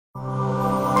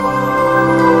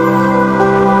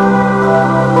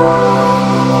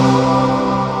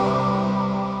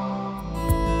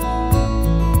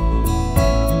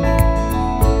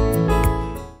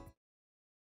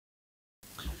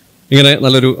ഇങ്ങനെ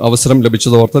നല്ലൊരു അവസരം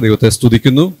ലഭിച്ചതോർത്ത് ദൈവത്തെ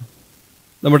സ്തുതിക്കുന്നു.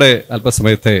 നമ്മുടെ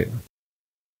അല്പസമയത്തെ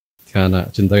ധ്യാന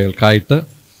ചിന്തകൾക്കായിട്ട്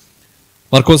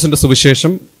മർക്കോസിൻ്റെ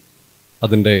സുവിശേഷം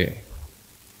അതിൻ്റെ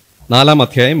 4-ാം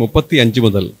അധ്യായം 35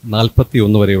 മുതൽ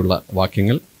 41 വരെയുള്ള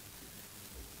വാക്യങ്ങൾ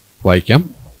വായിക്കാം.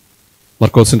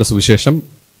 മർക്കോസിൻ്റെ സുവിശേഷം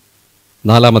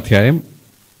 4-ാം അധ്യായം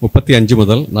 35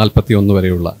 മുതൽ 41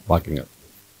 വരെയുള്ള വാക്യങ്ങൾ.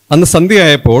 അന്ന്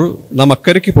സന്ധ്യയായപ്പോൾ നാം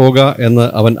അക്കരയ്ക്ക് പോക എന്ന്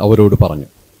അവൻ അവരോട് പറഞ്ഞു.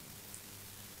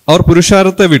 അവർ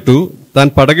പുരുഷാരത്തെ വിട്ടു താൻ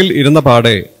പടകിൽ ഇരുന്ന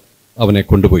പാടെ അവനെ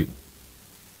കൊണ്ടുപോയി.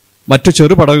 മറ്റു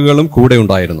ചെറുപടകുകളും കൂടെ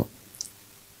ഉണ്ടായിരുന്നു.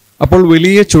 അപ്പോൾ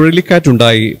വലിയ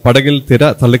ചുഴലിക്കാറ്റുണ്ടായി, പടകിൽ തിര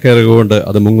തള്ളിക്കയറുകൊണ്ട്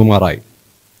അത് മുങ്ങുമാറായി.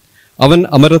 അവൻ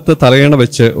അമരത്ത് തലയണ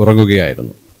വെച്ച്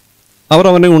ഉറങ്ങുകയായിരുന്നു. അവർ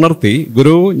അവനെ ഉണർത്തി,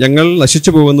 ഗുരു, ഞങ്ങൾ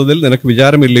നശിച്ചു പോകുന്നതിൽ നിനക്ക്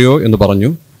വിചാരമില്ലയോ എന്ന്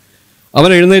പറഞ്ഞു. അവൻ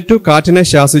എഴുന്നേറ്റു കാറ്റിനെ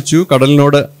ശാസിച്ചു,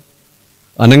 കടലിനോട്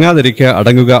അനങ്ങാതിരിക്കുക,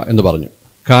 അടങ്ങുക എന്ന് പറഞ്ഞു.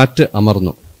 കാറ്റ്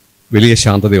അമർന്നു, വലിയ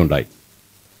ശാന്തതയുണ്ടായി.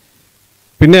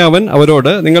 പിന്നെ അവൻ അവരോട്,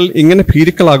 നിങ്ങൾ ഇങ്ങനെ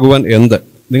ഭീരുക്കളാകുവാൻ എന്ത്?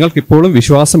 നിങ്ങൾക്കിപ്പോഴും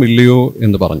വിശ്വാസമില്ലയോ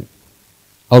എന്ന് പറഞ്ഞു.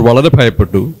 അവർ വളരെ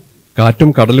ഭയപ്പെട്ടു. കാറ്റും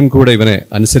കടലും കൂടെ ഇവനെ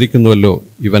അനുസരിക്കുന്നുവല്ലോ,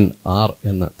 ഇവൻ ആർ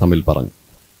എന്ന് തമ്മിൽ പറഞ്ഞു.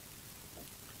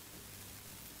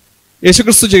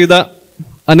 യേശുക്രിസ്തു ചെയ്ത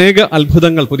അനേക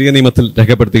അത്ഭുതങ്ങൾ പുതിയ നിയമത്തിൽ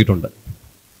രേഖപ്പെടുത്തിയിട്ടുണ്ട്.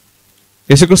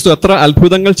 യേശുക്രിസ്തു എത്ര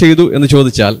അത്ഭുതങ്ങൾ ചെയ്തു എന്ന്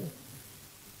ചോദിച്ചാൽ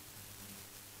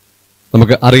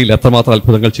നമുക്ക് അറിയില്ല എത്രമാത്രം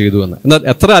അത്ഭുതങ്ങൾ ചെയ്തു എന്ന്. എന്നാൽ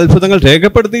എത്ര അത്ഭുതങ്ങൾ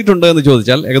രേഖപ്പെടുത്തിയിട്ടുണ്ട് എന്ന്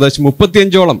ചോദിച്ചാൽ ഏകദേശം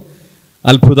 35ഓളം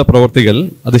അത്ഭുത പ്രവൃത്തികൾ,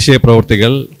 അതിശയ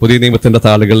പ്രവൃത്തികൾ പുതിയ നിയമത്തിൻ്റെ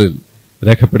താളുകളിൽ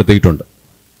രേഖപ്പെടുത്തിയിട്ടുണ്ട്.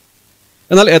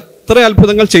 എന്നാൽ എത്ര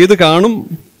അത്ഭുതങ്ങൾ ചെയ്ത് കാണും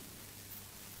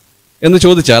എന്ന്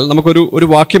ചോദിച്ചാൽ നമുക്കൊരു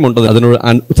വാക്യമുണ്ട് അതിനൊരു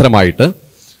ഉത്തരമായിട്ട്.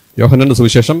 യോഹന്നാന്റെ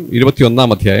സുവിശേഷം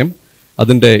 21-ാം അധ്യായം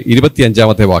അതിൻ്റെ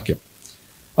 25-ാമത്തെ വാക്യം.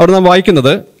 അവിടെ നാം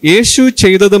വായിക്കുന്നത്, യേശു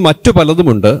ചെയ്തത് മറ്റു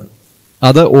പലതുമുണ്ട്,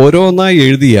 അത് ഓരോന്നായി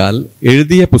എഴുതിയാൽ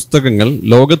എഴുതിയ പുസ്തകങ്ങൾ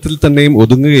ലോകത്തിൽ തന്നെയും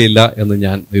ഒതുങ്ങുകയില്ല എന്ന്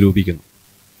ഞാൻ നിരൂപിക്കുന്നു.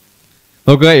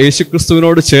 നോക്കുക,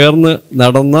 യേശുക്രിസ്തുവിനോട് ചേർന്ന്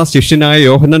നടന്ന ശിഷ്യനായ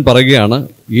യോഹന്നാൻ പറയുകയാണ്,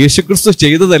 യേശുക്രിസ്തു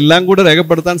ചെയ്തതെല്ലാം കൂടെ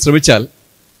രേഖപ്പെടുത്താൻ ശ്രമിച്ചാൽ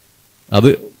അത്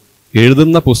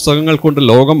എഴുതുന്ന പുസ്തകങ്ങൾ കൊണ്ട്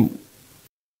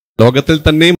ലോകത്തിൽ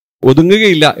തന്നെയും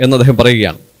ഒതുങ്ങുകയില്ല എന്ന് അദ്ദേഹം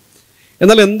പറയുകയാണ്.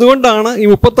 എന്നാൽ എന്തുകൊണ്ടാണ് ഈ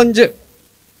 35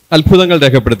 അത്ഭുതങ്ങൾ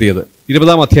രേഖപ്പെടുത്തിയത്?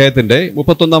 20-ാം അധ്യായത്തിൻ്റെ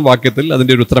 31-ാം വാക്യത്തിൽ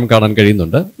അതിൻ്റെ ഒരു ഉത്തരം കാണാൻ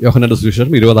കഴിയുന്നുണ്ട്. യോഹന്നാന്റെ സുവിശേഷം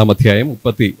 20-ാം അധ്യായം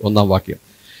 31-ാം വാക്യം.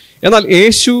 എന്നാൽ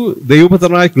യേശു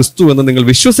ദൈവപുത്രനായ ക്രിസ്തു എന്ന് നിങ്ങൾ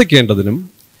വിശ്വസിക്കേണ്ടതിനും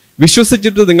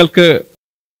വിശ്വസിച്ചിട്ട് നിങ്ങൾക്ക്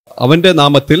അവൻ്റെ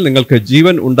നാമത്തിൽ നിങ്ങൾക്ക്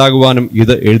ജീവൻ ഉണ്ടാകുവാനും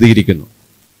ഇത് എഴുതിയിരിക്കുന്നു.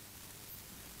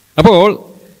 അപ്പോൾ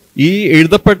ഈ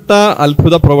എഴുതപ്പെട്ട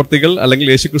അത്ഭുത പ്രവർത്തികൾ അല്ലെങ്കിൽ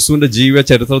യേശുക്രിസ്തുവിൻ്റെ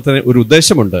ജീവചരിത്രത്തിന് ഒരു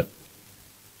ഉദ്ദേശമുണ്ട്.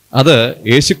 അത്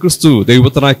യേശുക്രിസ്തു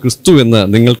ദൈവപുത്രനായ ക്രിസ്തു എന്ന്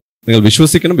നിങ്ങൾ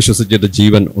വിശ്വസിക്കണം, വിശ്വസിച്ചിട്ട്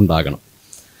ജീവൻ ഉണ്ടാകണം.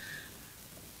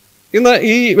 ഇന്ന്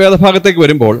ഈ വേദഭാഗത്തേക്ക്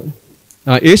വരുമ്പോൾ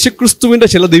യേശുക്രിസ്തുവിൻ്റെ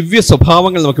ചില ദിവ്യ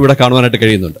സ്വഭാവങ്ങൾ നമുക്കിവിടെ കാണുവാനായിട്ട്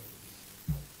കഴിയുന്നുണ്ട്.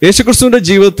 യേശുക്രിസ്തുവിൻ്റെ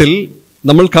ജീവിതത്തിൽ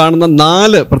നമ്മൾ കാണുന്ന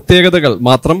 4 പ്രത്യേകതകൾ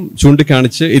മാത്രം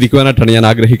ചൂണ്ടിക്കാണിച്ച് ഇരിക്കുവാനായിട്ടാണ് ഞാൻ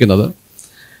ആഗ്രഹിക്കുന്നത്.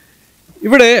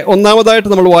 ഇവിടെ ഒന്നാമതായിട്ട്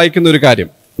നമ്മൾ വായിക്കുന്ന ഒരു കാര്യം,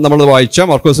 നമ്മൾ വായിച്ച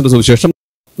മർക്കോസിന്റെ സുവിശേഷം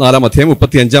 4-ാം അധ്യായം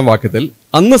 35-ാം വാക്യത്തിൽ,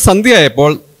 അന്ന്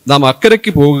സന്ധ്യയായപ്പോൾ നാം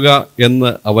അക്കരയ്ക്ക് പോകുക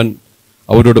എന്ന് അവൻ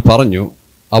അവരോട് പറഞ്ഞു.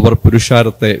 അവർ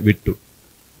പുരുഷാരത്തെ വിട്ടു.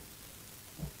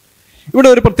 ഇവിടെ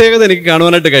ഒരു പ്രത്യേകത എനിക്ക്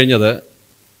കാണുവാനായിട്ട് കഴിഞ്ഞത്,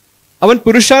 അവൻ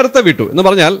പുരുഷാരത്തെ വിട്ടു എന്ന്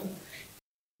പറഞ്ഞാൽ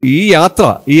ഈ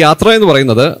യാത്ര എന്ന്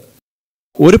പറയുന്നത്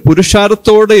ഒരു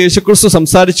പുരുഷാരത്തോട് യേശുക്രിസ്തു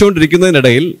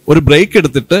സംസാരിച്ചുകൊണ്ടിരിക്കുന്നതിനിടയിൽ ഒരു ബ്രേക്ക്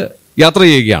എടുത്തിട്ട് യാത്ര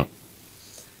ചെയ്യുകയാണ്.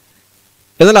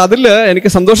 എന്നാൽ അതിൽ എനിക്ക്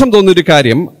സന്തോഷം തോന്നിയൊരു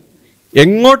കാര്യം,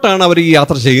 എങ്ങോട്ടാണ് അവർ ഈ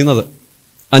യാത്ര ചെയ്യുന്നത്?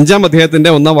 5-ാം അധ്യായത്തിൻ്റെ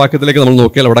 1-ാം വാക്യത്തിലേക്ക് നമ്മൾ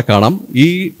നോക്കിയാൽ അവിടെ കാണാം, ഈ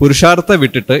പുരുഷാരത്തെ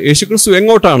വിട്ടിട്ട് യേശുക്രിസ്തു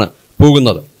എങ്ങോട്ടാണ്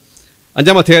പോകുന്നത്.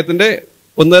 5-ാം അധ്യായത്തിൻ്റെ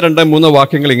 1, 2, 3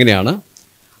 വാക്യങ്ങൾ ഇങ്ങനെയാണ്.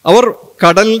 അവർ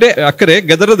കടലിൻ്റെ അക്കരെ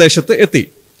ഗദരദേശത്ത് എത്തി.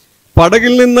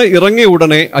 പടകിൽ നിന്ന് ഇറങ്ങിയ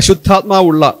ഉടനെ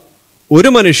അശുദ്ധാത്മാവുള്ള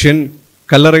ഒരു മനുഷ്യൻ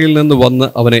കല്ലറയിൽ നിന്ന് വന്ന്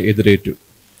അവനെ എതിരേറ്റു.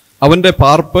 അവൻ്റെ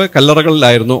പാർപ്പ്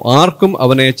കല്ലറകളിലായിരുന്നു, ആർക്കും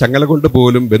അവനെ ചങ്ങല കൊണ്ട്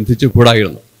പോലും ബന്ധിച്ചു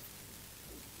കൂടായിരുന്നു.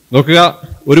 നോക്കുക,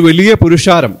 ഒരു വലിയ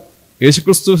പുരുഷാരം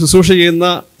യേശുക്രിസ്തു ശുശ്രൂഷ ചെയ്യുന്ന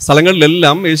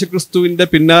സ്ഥലങ്ങളിലെല്ലാം യേശുക്രിസ്തുവിൻ്റെ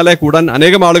പിന്നാലെ കൂടാൻ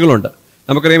അനേകം ആളുകളുണ്ട്.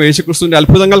 നമുക്കറിയാം, യേശുക്രിസ്തുവിൻ്റെ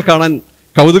അത്ഭുതങ്ങൾ കാണാൻ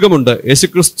കൗതുകമുണ്ട്.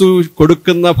 യേശുക്രിസ്തു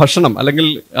കൊടുക്കുന്ന ഭക്ഷണം അല്ലെങ്കിൽ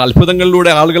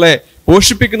അത്ഭുതങ്ങളിലൂടെ ആളുകളെ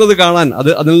പോഷിപ്പിക്കുന്നത് കാണാൻ,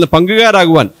 അതിൽ നിന്ന്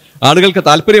പങ്കുകാരാകുവാൻ ആളുകൾക്ക്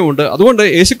താല്പര്യമുണ്ട്. അതുകൊണ്ട്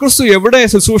യേശുക്രിസ്തു എവിടെ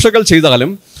ശുശ്രൂഷകൾ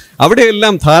ചെയ്താലും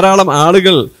അവിടെയെല്ലാം ധാരാളം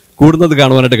ആളുകൾ കൂടുന്നത്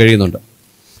കാണുവാനായിട്ട് കഴിയുന്നുണ്ട്.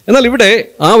 എന്നാൽ ഇവിടെ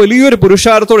ആ വലിയൊരു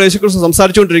പുരുഷാരത്തോട് യേശുക്രിസ്തു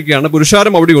സംസാരിച്ചുകൊണ്ടിരിക്കുകയാണ്.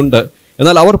 പുരുഷാരം അവിടെയുണ്ട്.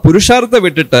 എന്നാൽ അവർ പുരുഷാരത്തെ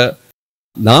വിട്ടിട്ട്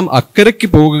നാം അക്കരയ്ക്ക്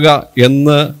പോകുക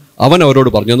എന്ന് അവൻ അവരോട്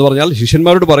പറഞ്ഞു. എന്ന് പറഞ്ഞാൽ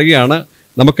ശിഷ്യന്മാരോട് പറയുകയാണ്,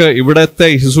 നമുക്ക് ഇവിടത്തെ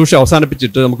ശുശ്രൂഷ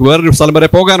അവസാനിപ്പിച്ചിട്ട് നമുക്ക് വേറൊരു സ്ഥലം വരെ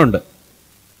പോകാനുണ്ട്.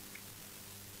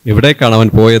 എവിടേക്കാണ് അവൻ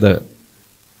പോയത്?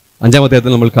 5-ാം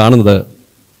അധ്യായത്തിൽ നമ്മൾ കാണുന്നത്,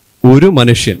 ഒരു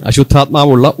മനുഷ്യൻ,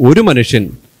 അശുദ്ധാത്മാവുള്ള ഒരു മനുഷ്യൻ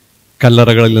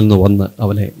കല്ലറകളിൽ നിന്ന് വന്ന്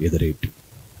അവനെ എതിരേറ്റു.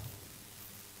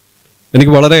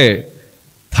 എനിക്ക് വളരെ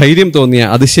ധൈര്യം തോന്നിയ,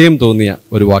 അതിശയം തോന്നിയ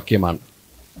ഒരു വാക്യമാണ്.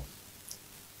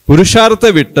 പുരുഷാരത്തെ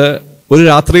വിട്ട് ഒരു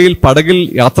രാത്രിയിൽ പടകിൽ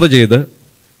യാത്ര ചെയ്ത്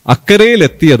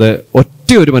അക്കരയിലെത്തിയത് ഒറ്റ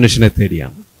ഒരു മനുഷ്യനെ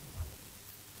തേടിയാണ്.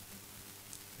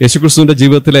 യേശുക്രിസ്തുവിന്റെ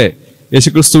ജീവിതത്തിലെ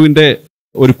യേശുക്രിസ്തുവിന്റെ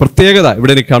ഒരു പ്രത്യേകത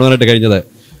ഇവിടെ എനിക്ക് കാണുവാനായിട്ട് കഴിഞ്ഞത്,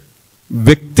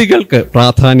 വ്യക്തികൾക്ക്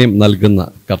പ്രാധാന്യം നൽകുന്ന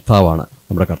കർത്താവാണ്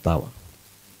നമ്മുടെ കർത്താവ്.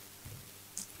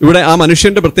 ഇവിടെ ആ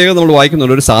മനുഷ്യന്റെ പ്രത്യേകത നമ്മൾ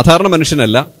വായിക്കുന്നുണ്ട്. ഒരു സാധാരണ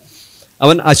മനുഷ്യനല്ല,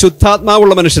 അവൻ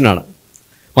അശുദ്ധാത്മാവുള്ള മനുഷ്യനാണ്.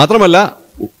 മാത്രമല്ല,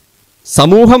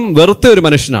 സമൂഹം വെറുത്ത ഒരു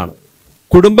മനുഷ്യനാണ്,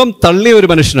 കുടുംബം തള്ളിയ ഒരു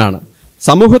മനുഷ്യനാണ്.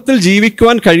 സമൂഹത്തിൽ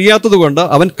ജീവിക്കുവാൻ കഴിയാത്തത് കൊണ്ട്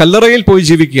അവൻ കല്ലറയിൽ പോയി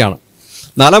ജീവിക്കുകയാണ്.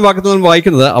 4-ാം വാക്യത്തിൽ നമ്മൾ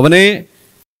വായിക്കുന്നത്, അവനെ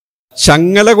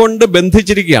ചങ്ങല കൊണ്ട്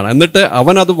ബന്ധിച്ചിരിക്കുകയാണ്. എന്നിട്ട്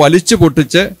അവൻ അത് വലിച്ചു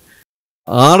പൊട്ടിച്ച്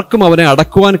ആർക്കും അവനെ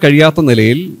അടക്കുവാൻ കഴിയാത്ത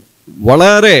നിലയിൽ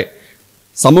വളരെ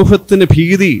സമൂഹത്തിന്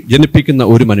ഭീതി ജനിപ്പിക്കുന്ന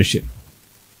ഒരു മനുഷ്യൻ.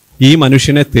 ഈ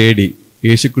മനുഷ്യനെ തേടി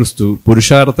യേശുക്രിസ്തു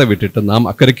പുരുഷാരത്തെ വിട്ടിട്ട് നാം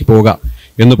അക്കരയ്ക്ക് പോകാം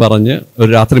എന്ന് പറഞ്ഞ് ഒരു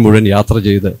രാത്രി മുഴുവൻ യാത്ര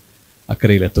ചെയ്ത്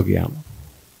അക്കരയിലെത്തുകയാണ്.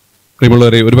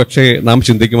 പ്രിയമുള്ളവരെ, ഒരുപക്ഷെ നാം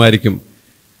ചിന്തിക്കുമായിരിക്കും,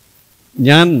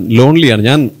 ഞാൻ ലോൺലിയാണ്,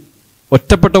 ഞാൻ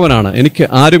ഒറ്റപ്പെട്ടവനാണ്, എനിക്ക്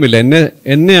ആരുമില്ല,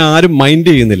 എന്നെ ആരും മൈൻഡ്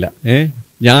ചെയ്യുന്നില്ല,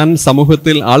 ഞാൻ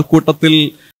സമൂഹത്തിൽ ആൾക്കൂട്ടത്തിൽ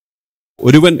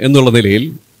ഒരുവൻ എന്നുള്ള നിലയിൽ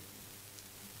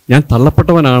ഞാൻ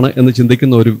തള്ളപ്പെട്ടവനാണ് എന്ന്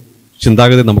ചിന്തിക്കുന്ന ഒരു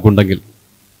ചിന്താഗതി നമുക്കുണ്ടെങ്കിൽ,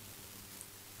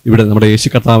 ഇവിടെ നമ്മുടെ യേശു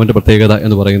കർത്താവിൻ്റെ പ്രത്യേകത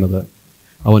എന്ന് പറയുന്നത്,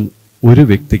 അവൻ ഒരു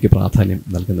വ്യക്തിക്ക് പ്രാധാന്യം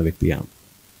നൽകുന്ന വ്യക്തിയാണ്.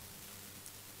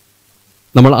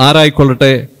 നമ്മൾ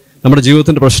ആരായിക്കൊള്ളട്ടെ, നമ്മുടെ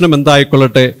ജീവിതത്തിൻ്റെ പ്രശ്നം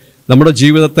എന്തായിക്കൊള്ളട്ടെ, നമ്മുടെ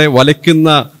ജീവിതത്തെ വലയ്ക്കുന്ന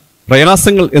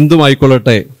പ്രയാസങ്ങൾ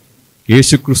എന്തുമായിക്കൊള്ളട്ടെ,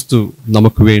 യേശുക്രിസ്തു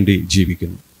നമുക്ക് വേണ്ടി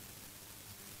ജീവിക്കുന്നു.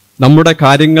 നമ്മുടെ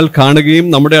കാര്യങ്ങൾ കാണുകയും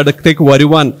നമ്മുടെ അടുത്തേക്ക്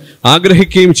വരുവാൻ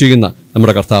ആഗ്രഹിക്കുകയും ചെയ്യുന്ന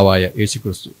നമ്മുടെ കർത്താവായ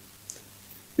യേശുക്രിസ്തു.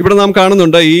 ഇവിടെ നാം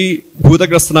കാണുന്നുണ്ട്, ഈ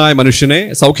ഭൂതഗ്രസ്തനായ മനുഷ്യനെ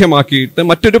സൗഖ്യമാക്കിയിട്ട്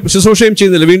മറ്റൊരു ശുശ്രൂഷയും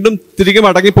ചെയ്യുന്നില്ല, വീണ്ടും തിരികെ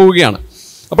മടങ്ങിപ്പോവുകയാണ്.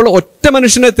 അപ്പോൾ ഒറ്റ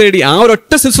മനുഷ്യനെ തേടി ആ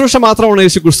ഒരൊറ്റ ശുശ്രൂഷ മാത്രമാണ്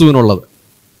യേശുക്രിസ്തുവിനുള്ളത്.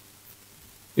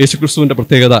 യേശുക്രിസ്തുവിന്റെ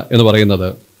പ്രത്യേകത എന്ന് പറയുന്നത്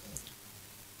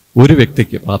ഒരു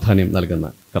വ്യക്തിക്ക് പ്രാധാന്യം നൽകുന്ന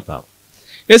കർത്താവ്.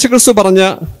 യേശുക്രിസ്തു പറഞ്ഞ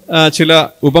ചില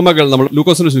ഉപമകൾ നമ്മൾ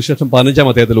ലൂക്കോസിന്റെ സുവിശേഷം 15-ാം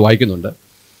അധ്യായത്തിൽ വായിക്കുന്നുണ്ട്.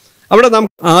 അവിടെ നാം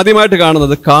ആദ്യമായിട്ട്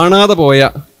കാണുന്നത് കാണാതെ പോയ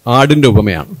ആടിന്റെ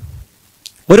ഉപമയാണ്.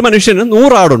 ഒരു മനുഷ്യന്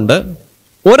 100 ആടുണ്ട്,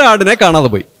 ഒരാടിനെ കാണാതെ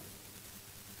പോയി.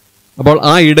 അപ്പോൾ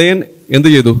ആ ഇടയൻ എന്ത്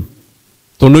ചെയ്തു?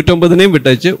 99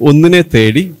 വിട്ടേച്ച് ഒന്നിനെ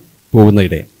തേടി പോകുന്ന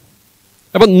ഇടയൻ.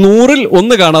 അപ്പം 100-ൽ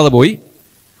 1 കാണാതെ പോയി,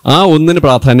 ആ ഒന്നിന്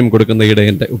പ്രാധാന്യം കൊടുക്കുന്ന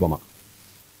ഇടയന്റെ ഉപമ.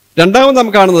 രണ്ടാമത് നാം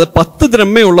കാണുന്നത് 10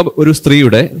 ദ്രഹ്മയുള്ള ഒരു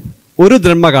സ്ത്രീയുടെ 1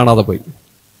 ദ്രഹ്മ കാണാതെ പോയി.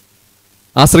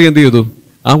 ആ സ്ത്രീ എന്ത് ചെയ്തു?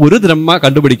 ആ 1 ദ്രഹ്മ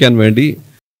കണ്ടുപിടിക്കാൻ വേണ്ടി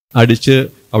അടിച്ച്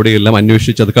അവിടെയെല്ലാം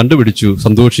അന്വേഷിച്ച് അത് കണ്ടുപിടിച്ചു,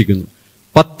 സന്തോഷിക്കുന്നു.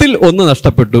 10-ൽ 1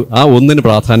 നഷ്ടപ്പെട്ടു, ആ ഒന്നിന്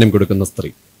പ്രാധാന്യം കൊടുക്കുന്ന സ്ത്രീ.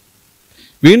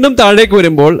 വീണ്ടും താഴേക്ക്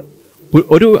വരുമ്പോൾ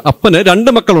ഒരു അപ്പന്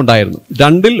 2 മക്കളുണ്ടായിരുന്നു,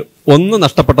 2-ൽ 1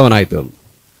 നഷ്ടപ്പെട്ടവനായി തീർന്നു.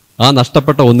 ആ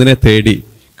നഷ്ടപ്പെട്ട ഒന്നിനെ തേടി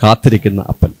കാത്തിരിക്കുന്ന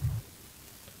അപ്പൻ.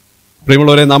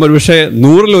 പ്രിയമുള്ളവരെ, നാം ഒരു പക്ഷേ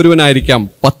 100-ൽ 1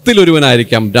 10-ൽ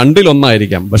 1 2-ൽ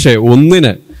 1 പക്ഷേ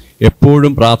ഒന്നിന്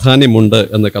എപ്പോഴും പ്രാധാന്യമുണ്ട്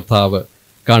എന്ന് കർത്താവ്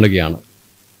കാണുകയാണ്.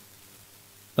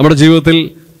 നമ്മുടെ ജീവിതത്തിൽ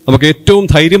നമുക്ക് ഏറ്റവും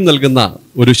ധൈര്യം നൽകുന്ന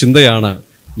ഒരു ചിന്തയാണ്,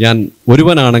 ഞാൻ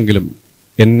ഒരുവനാണെങ്കിലും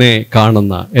എന്നെ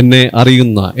കാണുന്ന, എന്നെ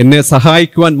അറിയുന്ന, എന്നെ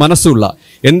സഹായിക്കുവാൻ മനസ്സുള്ള,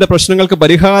 എൻ്റെ പ്രശ്നങ്ങൾക്ക്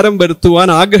പരിഹാരം വരുത്തുവാൻ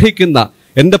ആഗ്രഹിക്കുന്ന,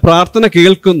 എൻ്റെ പ്രാർത്ഥന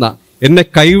കേൾക്കുന്ന, എന്നെ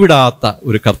കൈവിടാത്ത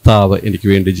ഒരു കർത്താവ് എനിക്ക്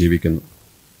വേണ്ടി ജീവിക്കുന്നു.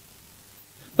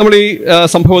 നമ്മൾ ഈ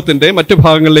സംഭവത്തിൻ്റെ മറ്റു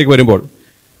ഭാഗങ്ങളിലേക്ക് വരുമ്പോൾ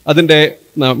അതിൻ്റെ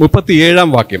 37-ാം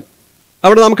വാക്യം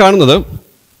അവിടെ നാം കാണുന്നത്,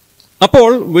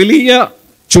 അപ്പോൾ വലിയ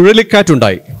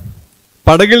ചുഴലിക്കാറ്റുണ്ടായി,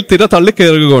 പടകിൽ തിര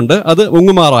തള്ളിക്കയറുകൊണ്ട് അത്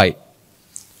മുങ്ങുമാറായി,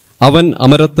 അവൻ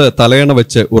അമരത്ത് തലയണ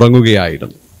വെച്ച്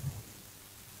ഉറങ്ങുകയായിരുന്നു.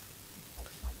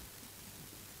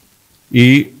 ഈ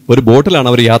ഒരു ബോട്ടിലാണ്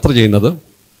അവർ യാത്ര ചെയ്യുന്നത്.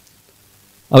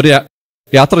 അവർ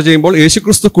യാത്ര ചെയ്യുമ്പോൾ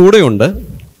യേശുക്രിസ്തു കൂടെയുണ്ട്,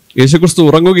 യേശുക്രിസ്തു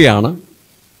ഉറങ്ങുകയാണ്.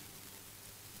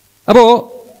 അപ്പോൾ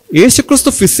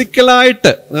യേശുക്രിസ്തു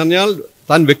ഫിസിക്കലായിട്ട് പറഞ്ഞാൽ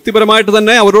താൻ വ്യക്തിപരമായിട്ട്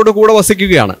തന്നെ അവരോട് കൂടെ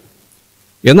വസിക്കുകയാണ്.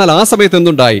 എന്നാൽ ആ സമയത്ത്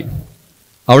എന്തുണ്ടായി?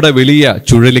 അവിടെ വലിയ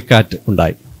ചുഴലിക്കാറ്റ്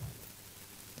ഉണ്ടായി.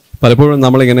 പലപ്പോഴും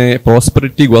നമ്മളിങ്ങനെ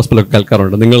പ്രോസ്പെരിറ്റി ഗോസ്പലൊക്കെ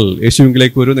കേൾക്കാറുണ്ട്. നിങ്ങൾ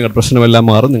യേശുവിലേക്ക് വരൂ, നിങ്ങളുടെ പ്രശ്നമെല്ലാം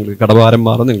മാറും, നിങ്ങൾക്ക് കടഭാരം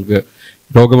മാറും, നിങ്ങൾക്ക്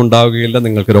രോഗമുണ്ടാവുകയില്ല,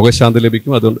 നിങ്ങൾക്ക് രോഗശാന്തി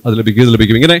ലഭിക്കും, അത് ലഭിക്കും, ഇത്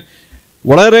ലഭിക്കും. ഇങ്ങനെ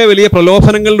വളരെ വലിയ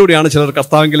പ്രലോഭനങ്ങളിലൂടെയാണ് ചിലർ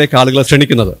കർത്താവിലേക്ക് ആളുകളെ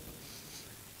ക്ഷണിക്കുന്നത്.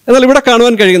 എന്നാൽ ഇവിടെ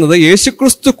കാണുവാൻ കഴിയുന്നത്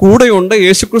യേശുക്രിസ്തു കൂടെയുണ്ട്,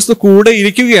 യേശുക്രിസ്തു കൂടെ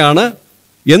ഇരിക്കുകയാണ്,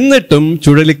 എന്നിട്ടും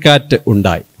ചുഴലിക്കാറ്റ്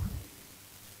ഉണ്ടായി.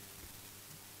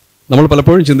 നമ്മൾ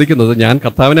പലപ്പോഴും ചിന്തിക്കുന്നത്, ഞാൻ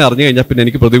കർത്താവിനെ അറിഞ്ഞു കഴിഞ്ഞാൽ പിന്നെ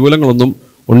എനിക്ക് പ്രതികൂലങ്ങളൊന്നും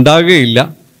ഉണ്ടാകുകയില്ല,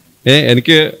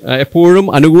 എനിക്ക് എപ്പോഴും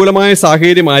അനുകൂലമായ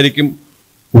സാഹചര്യമായിരിക്കും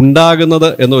ഉണ്ടാകുന്നത്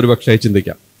എന്നൊരു പക്ഷേ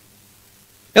ചിന്തിക്കാം.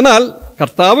 എന്നാൽ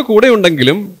കർത്താവ് കൂടെ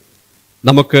ഉണ്ടെങ്കിലും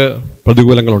നമുക്ക്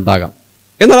പ്രതികൂലങ്ങൾ ഉണ്ടാകാം.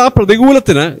 എന്നാൽ ആ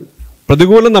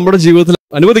പ്രതികൂലം നമ്മുടെ ജീവിതത്തിൽ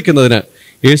അനുവദിക്കുന്നതിന്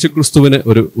യേശുക്രിസ്തുവിന്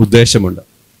ഒരു ഉദ്ദേശമുണ്ട്.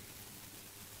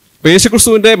 ഇപ്പൊ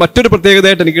യേശുക്രിസ്തുവിന്റെ മറ്റൊരു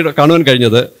പ്രത്യേകതയായിട്ട് എനിക്ക് കാണുവാൻ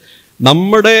കഴിഞ്ഞത്,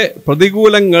 നമ്മുടെ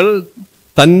പ്രതികൂലങ്ങൾ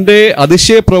തൻ്റെ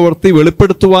അതിശയപ്രവൃത്തി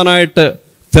വെളിപ്പെടുത്തുവാനായിട്ട്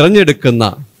തിരഞ്ഞെടുക്കുന്ന,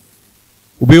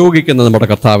 ഉപയോഗിക്കുന്ന നമ്മുടെ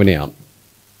കർത്താവിനെയാണ്.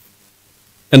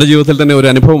 എൻ്റെ ജീവിതത്തിൽ തന്നെ ഒരു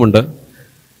അനുഭവമുണ്ട്.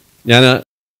 ഞാൻ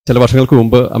ചില വർഷങ്ങൾക്ക്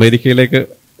മുമ്പ് അമേരിക്കയിലേക്ക്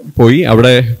പോയി.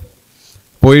 അവിടെ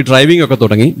പോയി ഡ്രൈവിംഗ് ഒക്കെ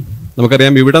തുടങ്ങി.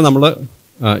 നമുക്കറിയാം, ഇവിടെ നമ്മൾ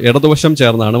ഇടതുവശം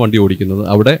ചേർന്നാണ് വണ്ടി ഓടിക്കുന്നത്,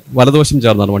 അവിടെ വലതുവശം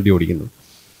ചേർന്നാണ് വണ്ടി ഓടിക്കുന്നത്.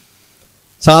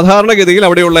 സാധാരണഗതിയിൽ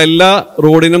അവിടെയുള്ള എല്ലാ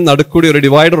റോഡിനും നടുക്കൂടി ഒരു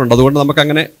ഡിവൈഡർ ഉണ്ട്. അതുകൊണ്ട്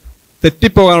നമുക്കങ്ങനെ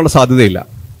തെറ്റിപ്പോകാനുള്ള സാധ്യതയില്ല.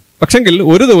 പക്ഷെങ്കിൽ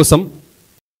ഒരു ദിവസം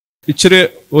ഇച്ചിരി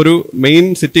ഒരു മെയിൻ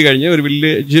സിറ്റി കഴിഞ്ഞ് ഒരു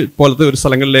വില്ലേജ് പോലത്തെ ഒരു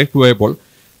സ്ഥലങ്ങളിലേക്ക് പോയപ്പോൾ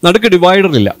നടുക്ക്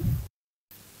ഡിവൈഡറില്ല.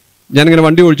 ഞാനിങ്ങനെ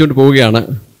വണ്ടി ഓടിച്ചുകൊണ്ട് പോവുകയാണ്.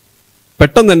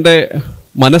 പെട്ടെന്ന് എൻ്റെ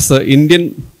മനസ്സ് ഇന്ത്യൻ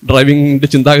ഡ്രൈവിങ്ങിൻ്റെ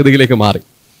ചിന്താഗതിയിലേക്ക് മാറി.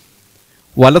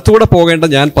 വലത്തൂടെ പോകേണ്ട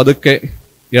ഞാൻ പതുക്കെ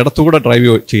ഇടത്തൂടെ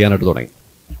ഡ്രൈവ് ചെയ്യാനായിട്ട് തുടങ്ങി.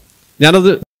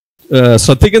 ഞാനത്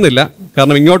ശ്രദ്ധിക്കുന്നില്ല,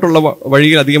 കാരണം ഇങ്ങോട്ടുള്ള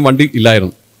വഴിയിൽ അധികം വണ്ടി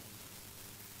ഇല്ലായിരുന്നു.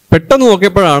 പെട്ടെന്ന്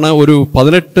നോക്കിയപ്പോഴാണ് ഒരു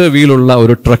 18 വീലുള്ള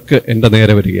ഒരു ട്രക്ക് എൻ്റെ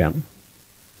നേരെ വരികയാണ്.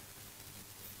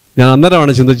 ഞാൻ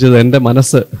അന്നേരമാണ് ചിന്തിച്ചത്, എൻ്റെ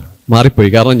മനസ്സ് മാറിപ്പോയി.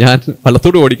 കാരണം ഞാൻ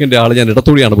വലത്തൂടെ ഓടിക്കേണ്ട ആൾ ഞാൻ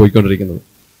ഇടത്തൂടെയാണ് പോയിക്കൊണ്ടിരിക്കുന്നത്.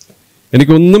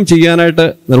 എനിക്കൊന്നും ചെയ്യാനായിട്ട്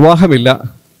നിർവാഹമില്ല.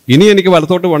 ഇനി എനിക്ക്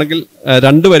വലത്തോട്ട് പോകണമെങ്കിൽ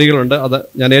 2 വരികളുണ്ട്. അത്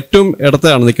ഞാൻ ഏറ്റവും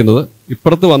ഇടത്താണ് നിൽക്കുന്നത്.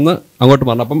 ഇപ്പുറത്ത് വന്ന് അങ്ങോട്ട്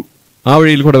വരണം. അപ്പം ആ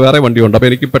വഴിയിൽ കൂടെ വേറെ വണ്ടിയുണ്ട്. അപ്പോൾ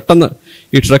എനിക്ക് പെട്ടെന്ന്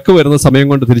ഈ ട്രക്ക് വരുന്ന സമയം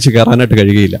കൊണ്ട് തിരിച്ച് കയറാനായിട്ട്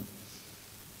കഴിയുകയില്ല.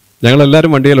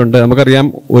 ഞങ്ങളെല്ലാവരും വണ്ടിയിലുണ്ട്. നമുക്കറിയാം,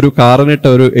 ഒരു കാറിനിട്ട്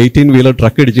ഒരു 18 വീലർ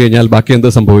ട്രക്ക് ഇടിച്ചു കഴിഞ്ഞാൽ ബാക്കി എന്ത്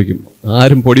സംഭവിക്കും?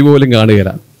 ആരും പൊടി പോലും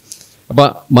കാണുകയില്ല. അപ്പം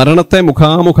മരണത്തെ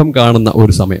മുഖാമുഖം കാണുന്ന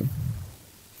ഒരു സമയം.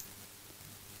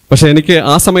 പക്ഷെ എനിക്ക്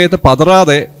ആ സമയത്ത്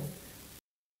പതറാതെ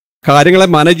കാര്യങ്ങളെ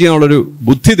മാനേജ് ചെയ്യാനുള്ളൊരു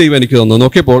ബുദ്ധി ദൈവം എനിക്ക് തന്നു.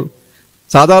 നോക്കിയപ്പോൾ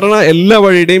സാധാരണ എല്ലാ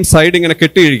വഴിയുടെയും സൈഡ് ഇങ്ങനെ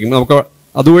കെട്ടിയിരിക്കും. നമുക്ക്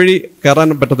അതുവഴി കയറാൻ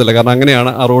പറ്റത്തില്ല, കാരണം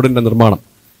അങ്ങനെയാണ് ആ റോഡിൻ്റെ നിർമ്മാണം.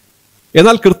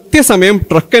 എന്നാൽ കൃത്യസമയം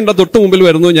ട്രക്ക് എൻ്റെ തൊട്ട് മുമ്പിൽ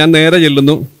വരുന്നു. ഞാൻ നേരെ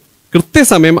ചെല്ലുന്നു.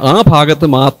 കൃത്യസമയം ആ ഭാഗത്ത്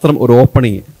മാത്രം ഒരു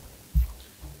ഓപ്പണിങ്.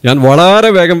 ഞാൻ വളരെ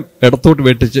വേഗം ഇടത്തോട്ട്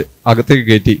വെട്ടിച്ച് അകത്തേക്ക്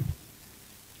കയറ്റി.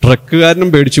 ട്രക്കുകാരനും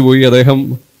പേടിച്ചു പോയി. അദ്ദേഹം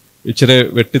ഇച്ചിരി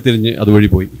വെട്ടിത്തിരിഞ്ഞ് അതുവഴി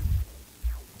പോയി.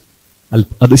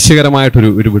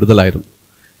 അതിശയകരമായിട്ടൊരു വിടുതലായിരുന്നു.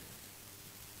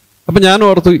 അപ്പം ഞാൻ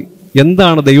ഓർത്തു,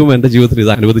 എന്താണ് ദൈവം എൻ്റെ ജീവിതത്തിൽ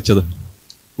ഇത് അനുവദിച്ചത്?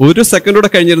 ഒരു സെക്കൻഡൂടെ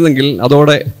കഴിഞ്ഞിരുന്നെങ്കിൽ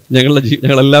അതോടെ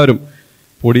ഞങ്ങളെല്ലാവരും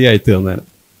പൊടിയായി തീർന്നേനെ.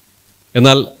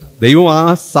 എന്നാൽ ദൈവം ആ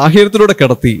സാഹചര്യത്തിലൂടെ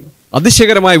കിടത്തി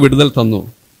അതിശയകരമായ വിടുതൽ തന്നു.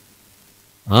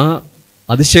 ആ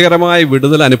അതിശയകരമായ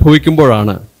വിടുതൽ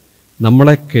അനുഭവിക്കുമ്പോഴാണ്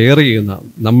നമ്മളെ കെയർ ചെയ്യുന്ന,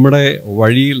 നമ്മുടെ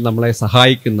വഴിയിൽ നമ്മളെ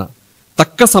സഹായിക്കുന്ന,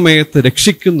 തക്ക സമയത്ത്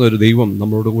രക്ഷിക്കുന്ന ഒരു ദൈവം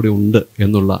നമ്മളോട് കൂടി ഉണ്ട്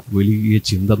എന്നുള്ള വലിയ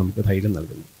ചിന്ത നമുക്ക് ധൈര്യം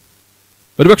നൽകുന്നു.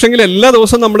 ഒരുപക്ഷെങ്കിൽ എല്ലാ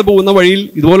ദിവസവും നമ്മൾ പോകുന്ന വഴിയിൽ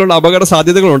ഇതുപോലുള്ള അപകട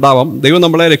സാധ്യതകൾ ഉണ്ടാവാം. ദൈവം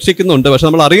നമ്മളെ രക്ഷിക്കുന്നുണ്ട്, പക്ഷെ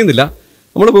നമ്മൾ അറിയുന്നില്ല.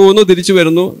 നമ്മൾ പോകുന്നു, തിരിച്ചു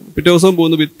വരുന്നു, പിറ്റേ ദിവസവും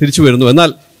പോകുന്നു, തിരിച്ചു വരുന്നു.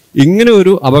 എന്നാൽ ഇങ്ങനെ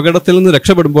ഒരു അപകടത്തിൽ നിന്ന്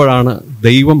രക്ഷപ്പെടുമ്പോഴാണ്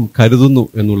ദൈവം കരുതുന്നു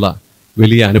എന്നുള്ള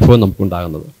വലിയ അനുഭവം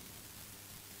നമുക്കുണ്ടാകുന്നത്.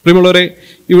 പ്രിയമുള്ളവരെ,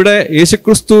 ഇവിടെ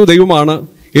യേശുക്രിസ്തു ദൈവമാണ്.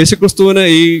 യേശുക്രിസ്തുവിന്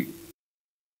ഈ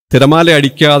തിരമാല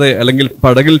അടിക്കാതെ അല്ലെങ്കിൽ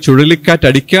പടകിൽ ചുഴലിക്കാറ്റ്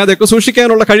അടിക്കാതെയൊക്കെ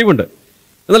സൂക്ഷിക്കാനുള്ള കഴിവുണ്ട്.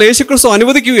 എന്നാൽ യേശുക്രിസ്തു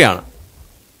അനുവദിക്കുകയാണ്.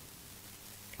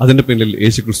 അതിൻ്റെ പിന്നിൽ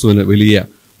യേശുക്രിസ്തുവിന് വലിയ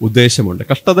ഉദ്ദേശമുണ്ട്.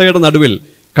 കഷ്ടതയുടെ നടുവിൽ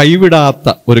കൈവിടാത്ത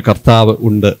ഒരു കർത്താവ്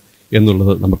ഉണ്ട്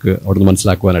എന്നുള്ളത് നമുക്ക് അവിടുന്ന്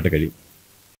മനസ്സിലാക്കുവാനായിട്ട് കഴിയും.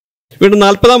 വീണ്ടും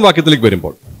 40-ാം വാക്യത്തിലേക്ക്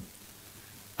വരുമ്പോൾ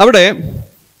അവിടെ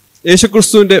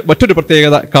യേശുക്രിസ്തുവിൻ്റെ മറ്റൊരു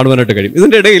പ്രത്യേകത കാണുവാനായിട്ട് കഴിയും.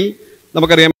 ഇതിൻ്റെ ഇടയിൽ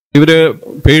നമുക്കറിയാം, ഇവർ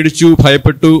പേടിച്ചു,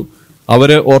 ഭയപ്പെട്ടു. അവർ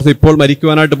ഓർത്ത് ഇപ്പോൾ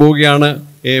മരിക്കുവാനായിട്ട് പോവുകയാണ്,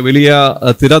 വലിയ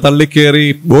തിര തള്ളിക്കേറി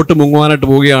ബോട്ട് മുങ്ങുവാനായിട്ട്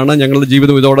പോവുകയാണ്, ഞങ്ങളുടെ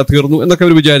ജീവിതം ഇതോടെ തീർന്നു എന്നൊക്കെ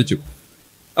അവർ വിചാരിച്ചു.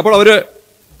 അപ്പോൾ അവർ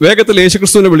വേഗത്തിൽ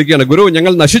യേശുക്രിസ്തുവിനെ വിളിക്കുകയാണ്. ഗുരു,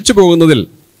 ഞങ്ങൾ നശിച്ചു പോകുന്നതിൽ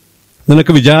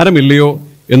നിനക്ക് വിചാരമില്ലയോ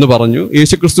എന്ന് പറഞ്ഞു.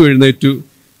 യേശുക്രിസ്തു എഴുന്നേറ്റു,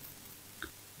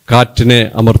 കാറ്റിനെ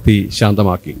അമർത്തി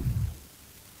ശാന്തമാക്കി.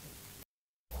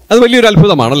 അത് വലിയൊരു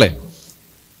അത്ഭുതമാണല്ലേ?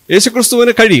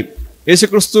 യേശുക്രിസ്തുവിന് കഴിയും.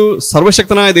 യേശുക്രിസ്തു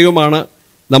സർവശക്തനായ ദൈവമാണ്.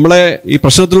 നമ്മളെ ഈ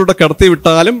പ്രശ്നത്തിലൂടെ കടത്തി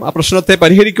വിട്ടാലും ആ പ്രശ്നത്തെ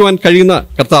പരിഹരിക്കുവാൻ കഴിയുന്ന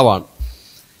കർത്താവാണ്.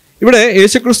 ഇവിടെ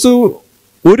യേശുക്രിസ്തു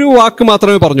ഒരു വാക്ക്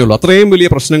മാത്രമേ പറഞ്ഞുള്ളൂ. അത്രയും വലിയ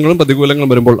പ്രശ്നങ്ങളും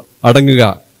പ്രതികൂലങ്ങളും വരുമ്പോൾ അടങ്ങുക,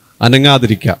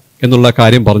 അനങ്ങാതിരിക്കുക എന്നുള്ള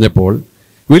കാര്യം പറഞ്ഞപ്പോൾ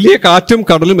വലിയ കാറ്റും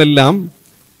കടലും എല്ലാം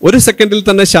ഒരു സെക്കൻഡിൽ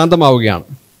തന്നെ ശാന്തമാവുകയാണ്.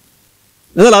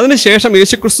 എന്നാൽ അതിനുശേഷം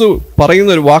യേശുക്രിസ്തു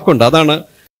പറയുന്ന ഒരു വാക്കുണ്ട്. അതാണ്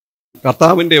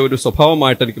കർത്താവിൻ്റെ ഒരു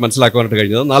സ്വഭാവമായിട്ട് എനിക്ക് മനസ്സിലാക്കുവാനായിട്ട്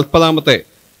കഴിഞ്ഞത്. 40-ാമത്തെ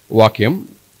വാക്യം.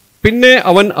 പിന്നെ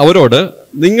അവൻ അവരോട്,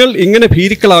 നിങ്ങൾ ഇങ്ങനെ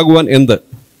ഭീരുക്കളാകുവാൻ എന്ത്?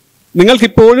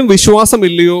 നിങ്ങൾക്കിപ്പോഴും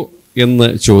വിശ്വാസമില്ലയോ എന്ന്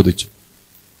ചോദിച്ചു.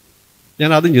 ഞാൻ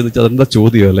ആദ്യം ചോദിച്ചു, അതെന്താ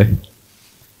ചോദ്യം അല്ലേ?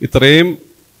 ഇത്രയും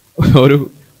ഒരു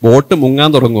ബോട്ട് മുങ്ങാൻ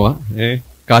തുടങ്ങുക,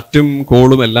 കാറ്റും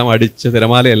കോളും എല്ലാം അടിച്ച്,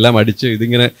 തിരമാലയെല്ലാം അടിച്ച്,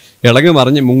 ഇതിങ്ങനെ ഇളകി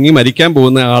മറിഞ്ഞ് മുങ്ങി മരിക്കാൻ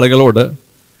പോകുന്ന ആളുകളോട്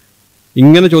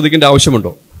ഇങ്ങനെ ചോദിക്കേണ്ട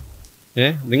ആവശ്യമുണ്ടോ?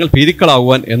 നിങ്ങൾ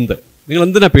ഭീരുക്കളാകുവാൻ എന്ത്? നിങ്ങൾ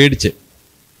എന്തിനാ പേടിച്ച്?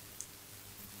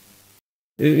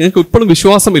 നിങ്ങൾക്ക് ഇപ്പോഴും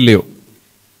വിശ്വാസമില്ലയോ?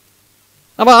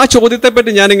 അപ്പോൾ ആ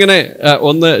ചോദ്യത്തെപ്പറ്റി ഞാനിങ്ങനെ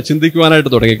ഒന്ന് ചിന്തിക്കുവാനായിട്ട്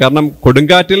തുടങ്ങി. കാരണം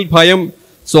കൊടുങ്കാറ്റിൽ ഭയം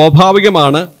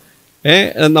സ്വാഭാവികമാണ്.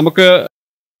 നമുക്ക്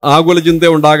ആകുല ചിന്ത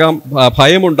ഉണ്ടാകാം,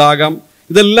 ഭയമുണ്ടാകാം,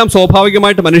 ഇതെല്ലാം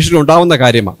സ്വാഭാവികമായിട്ട് മനുഷ്യരുണ്ടാവുന്ന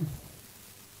കാര്യമാണ്.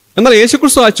 എന്നാൽ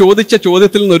യേശുക്രിസ്തു ആ ചോദിച്ച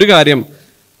ചോദ്യത്തിൽ നിന്നൊരു കാര്യം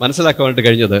മനസ്സിലാക്കുവാനായിട്ട്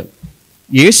കഴിഞ്ഞത്,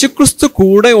 യേശുക്രിസ്തു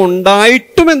കൂടെ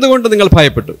ഉണ്ടായിട്ടും എന്തുകൊണ്ട് നിങ്ങൾ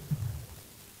ഭയപ്പെട്ടു?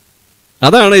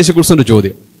 അതാണ് യേശുക്രിസ്തുവിൻ്റെ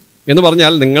ചോദ്യം. എന്ന്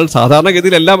പറഞ്ഞാൽ, നിങ്ങൾ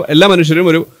സാധാരണഗതിയിൽ എല്ലാ മനുഷ്യരും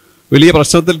ഒരു വലിയ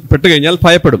പ്രശ്നത്തിൽ പെട്ട് കഴിഞ്ഞാൽ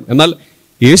ഭയപ്പെടും. എന്നാൽ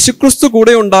യേശുക്രിസ്തു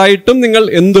കൂടെ ഉണ്ടായിട്ടും നിങ്ങൾ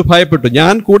എന്ത് ഭയപ്പെട്ടു?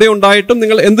 ഞാൻ കൂടെ ഉണ്ടായിട്ടും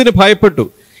നിങ്ങൾ എന്തിന് ഭയപ്പെട്ടു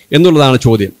എന്നുള്ളതാണ്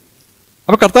ചോദ്യം.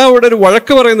 അപ്പോൾ കർത്താവ് ഇവിടെ ഒരു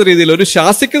വഴക്ക് പറയുന്ന രീതിയിൽ, ഒരു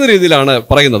ശാസിക്കുന്ന രീതിയിലാണ്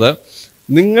പറയുന്നത്,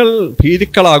 നിങ്ങൾ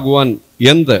ഭീരുക്കളാകുവാൻ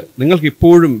എന്ത്? നിങ്ങൾക്ക്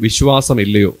ഇപ്പോഴും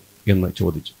വിശ്വാസമില്ലയോ എന്ന്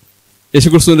ചോദിച്ചു.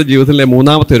 യേശുക്രിസ്തുവിൻ്റെ ജീവിതത്തിലെ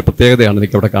മൂന്നാമത്തെ ഒരു പ്രത്യേകതയാണ്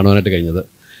എനിക്കവിടെ കാണുവാനായിട്ട് കഴിഞ്ഞത്.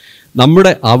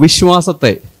 നമ്മുടെ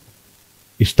അവിശ്വാസത്തെ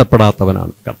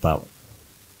ഇഷ്ടപ്പെടാത്തവനാണ് കർത്താവ്.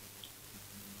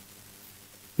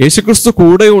 യേശുക്രിസ്തു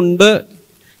കൂടെയുണ്ട്,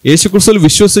 യേശുക്രിസ്തുവിൽ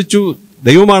വിശ്വസിച്ചു,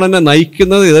 ദൈവമാണ് എന്നെ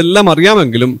നയിക്കുന്നത്, ഇതെല്ലാം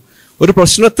അറിയാമെങ്കിലും ഒരു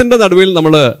പ്രശ്നത്തിൻ്റെ നടുവിൽ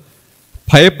നമ്മൾ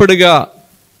ഭയപ്പെടുക,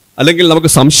 അല്ലെങ്കിൽ നമുക്ക്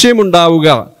സംശയമുണ്ടാവുക,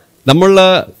 നമ്മൾ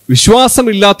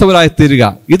വിശ്വാസമില്ലാത്തവരായി തീരുക,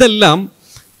 ഇതെല്ലാം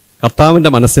കർത്താവിൻ്റെ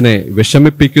മനസ്സിനെ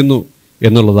വിഷമിപ്പിക്കുന്നു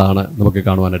എന്നുള്ളതാണ് നമുക്ക്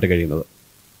കാണുവാനായിട്ട് കഴിയുന്നത്.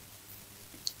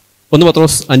 1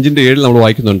 പത്രോസ് 5:7 നമ്മൾ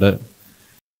വായിക്കുന്നുണ്ട്,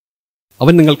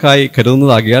 അവൻ നിങ്ങൾക്കായി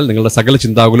കരുതുന്നതാകിയാൽ നിങ്ങളുടെ സകല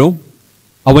ചിന്താകുലവും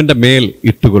അവൻ്റെ മേൽ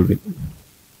ഇട്ടുകൊള്ളുവിൻ.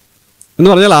 എന്ന്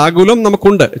പറഞ്ഞാൽ ആകുലം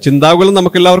നമുക്കുണ്ട്, ചിന്താകുലം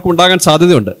നമുക്ക് എല്ലാവർക്കും ഉണ്ടാകാൻ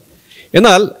സാധ്യതയുണ്ട്.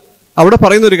 എന്നാൽ അവിടെ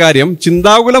പറയുന്ന ഒരു കാര്യം,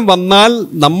 ചിന്താകുലം വന്നാൽ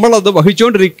നമ്മളത്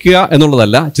വഹിച്ചുകൊണ്ടിരിക്കുക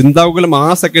എന്നുള്ളതല്ല, ചിന്താകുലം ആ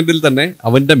സെക്കൻഡിൽ തന്നെ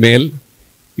അവൻ്റെ മേൽ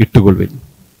ഇട്ടുകൊള്ളുവിൻ.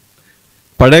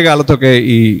 പഴയ കാലത്തൊക്കെ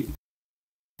ഈ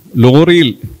ലോറിയിൽ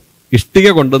ഇഷ്ടിക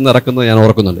കൊണ്ടുവന്ന് ഇറക്കുന്നത് ഞാൻ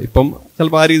ഓർക്കുന്നുണ്ട്. ഇപ്പം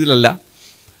ചിലപ്പോൾ ആ രീതിയിലല്ല.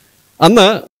 അന്ന്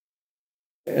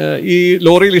ഈ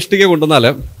ലോറിയിൽ ഇഷ്ടിക കൊണ്ടുവന്നാൽ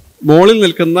മുകളിൽ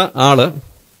നിൽക്കുന്ന ആള്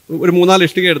ഒരു 3-4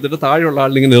 ഇഷ്ടിക എടുത്തിട്ട് താഴെയുള്ള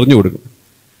ആളിൽ ഇങ്ങനെ എറിഞ്ഞു കൊടുക്കും.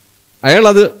 അയാൾ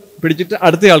അത് പിടിച്ചിട്ട്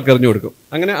അടുത്ത ആൾക്ക് എറിഞ്ഞു കൊടുക്കും.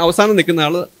 അങ്ങനെ അവസാനം നിൽക്കുന്ന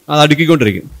ആൾ അത്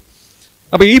അടുക്കിക്കൊണ്ടിരിക്കും.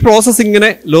 അപ്പോൾ ഈ പ്രോസസ്സ് ഇങ്ങനെ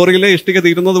ലോറിയിലെ ഇഷ്ടിക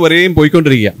തീരുന്നത് വരെയും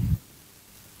പോയിക്കൊണ്ടിരിക്കുക.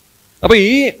 അപ്പോൾ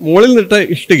ഈ മുകളിൽ നിന്നിട്ട്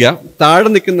ഇഷ്ടിക താഴെ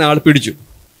നിൽക്കുന്ന ആൾ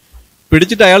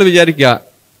പിടിച്ചിട്ട് അയാൾ വിചാരിക്കുക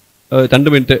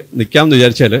 2 മിനിറ്റ് നിൽക്കാമെന്ന്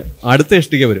വിചാരിച്ചാൽ അടുത്ത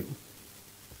ഇഷ്ടിക വരും,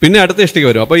 പിന്നെ അടുത്ത ഇഷ്ടിക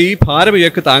വരും. അപ്പോൾ ഈ ഭാരം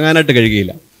ഇയാൾക്ക് താങ്ങാനായിട്ട്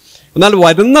കഴിയുകയില്ല. എന്നാൽ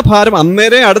വരുന്ന ഭാരം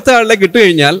അന്നേരെ അടുത്ത ആളിലേക്ക് ഇട്ട്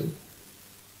കഴിഞ്ഞാൽ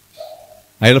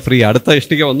അയാൾ ഫ്രീ, അടുത്ത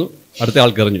ഇഷ്ടിക വന്നു, അടുത്ത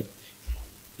ആൾക്ക് എറിഞ്ഞു.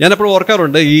 ഞാനെപ്പോഴും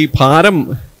ഓർക്കാറുണ്ട്, ഈ ഭാരം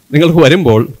നിങ്ങൾക്ക്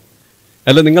വരുമ്പോൾ,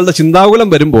 അല്ല നിങ്ങളുടെ ചിന്താകുലം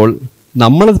വരുമ്പോൾ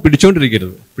നമ്മളത്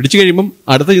പിടിച്ചുകൊണ്ടിരിക്കരുത്. പിടിച്ചു കഴിയുമ്പം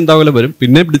അടുത്ത ചിന്താകുലം വരും,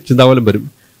 പിന്നെ ചിന്താകുലം വരും.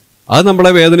 അത്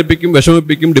നമ്മളെ വേദനിപ്പിക്കും,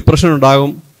 വിഷമിപ്പിക്കും, ഡിപ്രഷൻ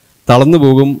ഉണ്ടാകും, തളർന്നു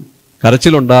പോകും,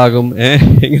 കരച്ചിലുണ്ടാകും,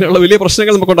 ഇങ്ങനെയുള്ള വലിയ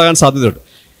പ്രശ്നങ്ങൾ നമുക്കുണ്ടാകാൻ സാധ്യതയുണ്ട്.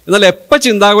 എന്നാൽ എപ്പോൾ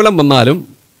ചിന്താകുലം വന്നാലും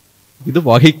ഇത്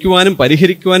വഹിക്കുവാനും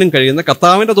പരിഹരിക്കുവാനും കഴിയുന്ന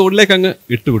കർത്താവിൻ്റെ തോളിലേക്ക് അങ്ങ്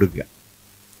ഇട്ടുകൊടുക്കുക.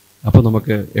 അപ്പോൾ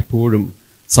നമുക്ക് എപ്പോഴും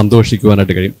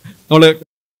സന്തോഷിക്കുവാനായിട്ട് കഴിയും. നമ്മൾ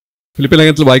ഫിലിപ്പിയ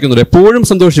ലേഖനത്തിൽ വായിക്കുന്നുണ്ട്, എപ്പോഴും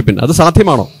സന്തോഷിപ്പിൻ. അത്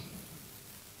സാധ്യമാണോ?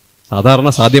 സാധാരണ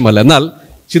സാധ്യമല്ല. എന്നാൽ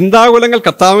ചിന്താകുലങ്ങൾ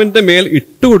കർത്താവിൻ്റെ മേൽ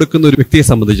ഇട്ടുകൊടുക്കുന്ന ഒരു വ്യക്തിയെ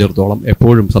സംബന്ധിച്ചിടത്തോളം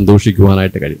എപ്പോഴും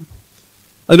സന്തോഷിക്കുവാനായിട്ട് കഴിയും.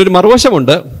 അതിനൊരു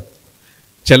മറുവശമുണ്ട്.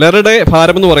 ചിലരുടെ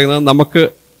ഭാരം എന്ന് പറയുന്നത് നമുക്ക്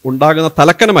ഉണ്ടാകുന്ന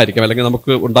തലക്കനമായിരിക്കും, അല്ലെങ്കിൽ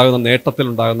നമുക്ക് ഉണ്ടാകുന്ന നേട്ടത്തിൽ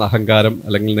ഉണ്ടാകുന്ന അഹങ്കാരം,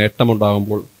 അല്ലെങ്കിൽ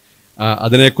നേട്ടമുണ്ടാകുമ്പോൾ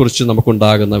അതിനെക്കുറിച്ച്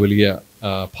നമുക്കുണ്ടാകുന്ന വലിയ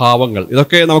ഭാവങ്ങൾ,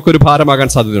 ഇതൊക്കെ നമുക്കൊരു ഭാരമാകാൻ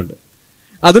സാധ്യതയുണ്ട്.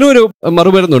 അതിനൊരു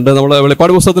മറുവരുന്നുണ്ട്. നമ്മൾ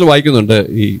വെളിപ്പാട് പുസ്തകത്തിൽ വായിക്കുന്നുണ്ട്,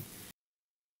 ഈ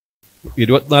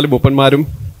 24 മൂപ്പന്മാരും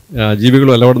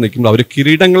ജീവികളും എല്ലാം കൂടെ നിൽക്കുമ്പോൾ അവർ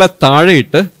കിരീടങ്ങളെ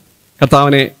താഴെയിട്ട്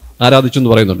കർത്താവിനെ ആരാധിച്ചു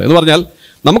എന്ന് പറയുന്നുണ്ട്. എന്ന് പറഞ്ഞാൽ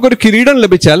നമുക്കൊരു കിരീടം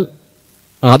ലഭിച്ചാൽ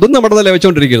അതും നമ്മുടെ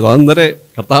ലഭിച്ചുകൊണ്ടിരിക്കരുത്, അന്നേരെ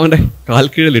കർത്താവിൻ്റെ കാൽ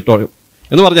കീഴിൽ ഇട്ടോളും.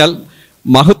 എന്ന് പറഞ്ഞാൽ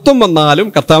മഹത്വം വന്നാലും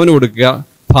കർത്താവിന് കൊടുക്കുക,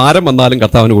 ഭാരം വന്നാലും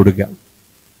കർത്താവിന് കൊടുക്കുക.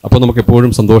 അപ്പോൾ നമുക്ക്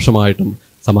എപ്പോഴും സന്തോഷമായിട്ടും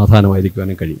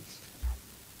സമാധാനമായിരിക്കുവാനും കഴിയും.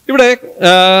 ഇവിടെ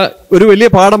ഒരു വലിയ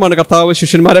പാഠമാണ് കർത്താവ്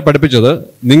ശിഷ്യന്മാരെ പഠിപ്പിച്ചത്.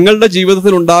 നിങ്ങളുടെ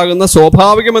ജീവിതത്തിൽ ഉണ്ടാകുന്ന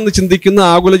സ്വാഭാവികമെന്ന് ചിന്തിക്കുന്ന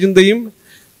ആകുല ചിന്തയും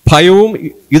ഭയവും,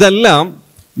 ഇതെല്ലാം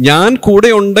ഞാൻ കൂടെ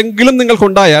ഉണ്ടെങ്കിലും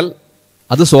നിങ്ങൾക്കുണ്ടായാൽ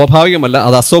അത് സ്വാഭാവികമല്ല,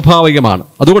 അത് അസ്വാഭാവികമാണ്.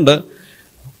 അതുകൊണ്ട്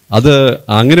അത്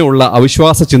അങ്ങനെയുള്ള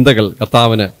അവിശ്വാസ ചിന്തകൾ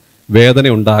കർത്താവിന് വേദന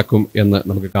ഉണ്ടാക്കും എന്ന്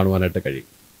നമുക്ക് കാണുവാനായിട്ട് കഴിയും.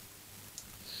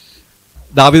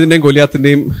 ദാവീദിൻ്റെയും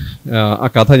ഗോലിയാത്തിൻ്റെയും ആ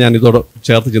കഥ ഞാൻ ഇതോട്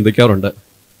ചേർത്ത് ചിന്തിക്കാറുണ്ട്.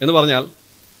 എന്ന് പറഞ്ഞാൽ,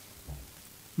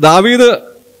 ദാവീദ്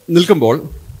നിൽക്കുമ്പോൾ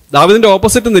ദാവീദിൻ്റെ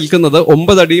ഓപ്പോസിറ്റ് നിൽക്കുന്നത്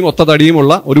 9 അടിയും 8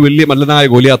 അടിയുമുള്ള ഒരു വലിയ മല്ലനായ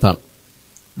ഗോലിയാത്താണ്.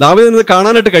 ദാവീദിന്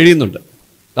കാണാനായിട്ട് കഴിയുന്നുണ്ട്.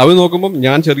 ദാവീദ് നോക്കുമ്പം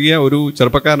ഞാൻ ചെറിയ ഒരു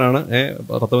ചെറുപ്പക്കാരനാണ്,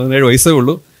 17 വയസ്സേ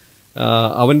ഉള്ളൂ.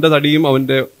 അവൻ്റെ തടിയും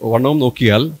അവൻ്റെ വണ്ണവും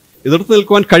നോക്കിയാൽ എതിർത്ത്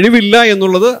നിൽക്കുവാൻ കഴിവില്ല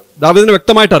എന്നുള്ളത് ദാവീദിന്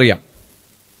വ്യക്തമായിട്ട് അറിയാം.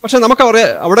 പക്ഷെ നമുക്ക്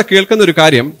അവിടെ കേൾക്കുന്ന ഒരു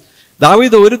കാര്യം,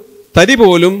 ദാവീദ് ഒരു തരി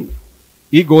പോലും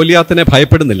ഈ ഗോലിയാത്തിനെ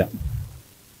ഭയപ്പെടുന്നില്ല.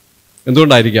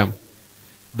 എന്തുകൊണ്ടായിരിക്കാം?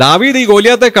 ദാവീദ് ഈ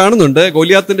ഗോലിയാത്തെ കാണുന്നുണ്ട്.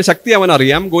 ഗോലിയാത്തിന്റെ ശക്തി അവൻ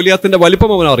അറിയാം, ഗോലിയാത്തിന്റെ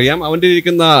വലിപ്പം അവൻ അറിയാം, അവന്റെ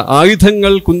ഇരിക്കുന്ന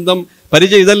ആയുധങ്ങൾ, കുന്തം,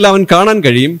 പരിചയം, ഇതെല്ലാം അവൻ കാണാൻ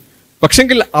കഴിയും.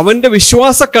 പക്ഷെങ്കിൽ അവന്റെ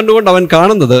വിശ്വാസ കണ്ടുകൊണ്ട് അവൻ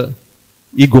കാണുന്നത്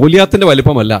ഈ ഗോലിയാത്തിന്റെ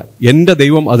വലിപ്പമല്ല, എൻ്റെ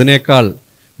ദൈവം അതിനേക്കാൾ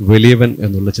വലിയവൻ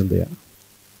എന്നുള്ള ചിന്തയാണ്.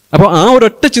 അപ്പോൾ ആ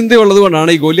ഒരൊറ്റ ചിന്തയുള്ളത്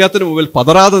കൊണ്ടാണ് ഈ ഗോലിയാത്തിന് മുമ്പിൽ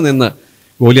പതറാതെ നിന്ന്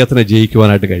ഗോലിയാത്തിനെ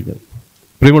ജയിക്കുവാനായിട്ട് കഴിഞ്ഞത്.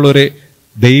 പ്രിയമുള്ളവരെ,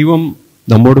 ദൈവം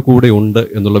നമ്മോട് കൂടെ ഉണ്ട്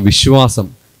എന്നുള്ള വിശ്വാസം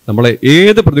നമ്മളെ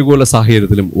ഏത് പ്രതികൂല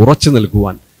സാഹചര്യത്തിലും ഉറച്ചു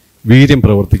നിൽക്കുവാൻ, വീര്യം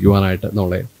പ്രവർത്തിക്കുവാനായിട്ട്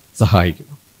നമ്മളെ സഹായിക്കും.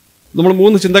 നമ്മൾ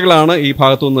 3 ചിന്തകളാണ് ഈ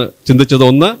ഭാഗത്തുനിന്ന് ചിന്തിച്ചത്.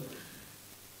 ഒന്ന്,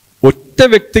 ഒറ്റ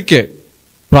വ്യക്തിക്ക്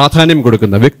പ്രാധാന്യം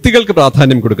കൊടുക്കുന്ന, വ്യക്തികൾക്ക്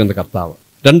പ്രാധാന്യം കൊടുക്കുന്ന കർത്താവ്.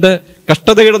 2,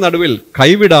 കഷ്ടതയുടെ നടുവിൽ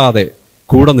കൈവിടാതെ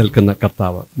കൂടെ നിൽക്കുന്ന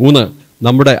കർത്താവ്. 3,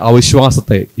 നമ്മുടെ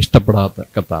അവിശ്വാസത്തെ ഇഷ്ടപ്പെടാത്ത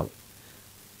കർത്താവ്.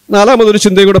 4മതൊരു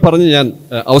ചിന്തയും കൂടെ പറഞ്ഞ് ഞാൻ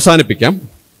അവസാനിപ്പിക്കാം.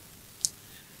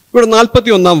 ഇവിടെ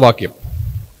 41 വാക്യം,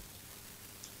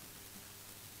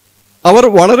 അവർ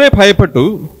വളരെ ഭയപ്പെട്ടു,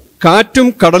 കാറ്റും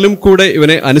കടലും കൂടെ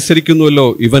ഇവനെ അനുസരിക്കുന്നുവല്ലോ,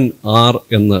 ഇവൻ ആർ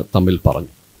എന്ന് തമ്മിൽ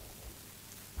പറഞ്ഞു.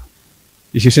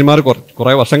 ഈ ശിഷ്യന്മാർ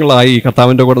കുറെ വർഷങ്ങളായി ഈ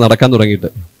കർത്താവിൻ്റെ കൂടെ നടക്കാൻ തുടങ്ങിയിട്ട്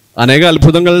അനേക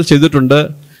അത്ഭുതങ്ങൾ ചെയ്തിട്ടുണ്ട്,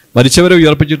 മരിച്ചവരെ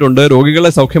ഉയർപ്പിച്ചിട്ടുണ്ട്,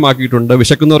 രോഗികളെ സൗഖ്യമാക്കിയിട്ടുണ്ട്,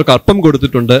 വിശക്കുന്നവർക്ക് അപ്പം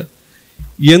കൊടുത്തിട്ടുണ്ട്.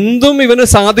 എന്തും ഇവന്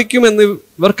സാധിക്കുമെന്ന്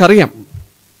ഇവർക്കറിയാം.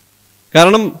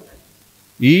 കാരണം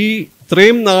ഈ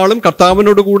ഇത്രയും നാളും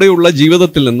കർത്താവിനോട് കൂടെയുള്ള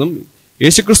ജീവിതത്തിൽ നിന്നും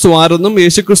യേശുക്രിസ്തു ആരെന്നും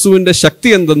യേശുക്രിസ്തുവിന്റെ ശക്തി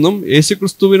എന്തെന്നും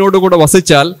യേശുക്രിസ്തുവിനോട് കൂടെ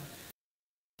വസിച്ചാൽ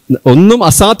ഒന്നും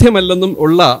അസാധ്യമല്ലെന്നും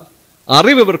ഉള്ള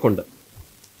അറിവ് ഇവർക്കുണ്ട്.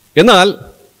 എന്നാൽ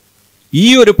ഈ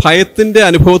ഒരു ഭയത്തിന്റെ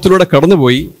അനുഭവത്തിലൂടെ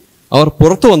കടന്നുപോയി അവർ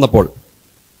പുറത്തു വന്നപ്പോൾ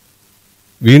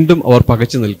വീണ്ടും അവർ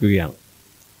പകച്ചു നിൽക്കുകയാണ്.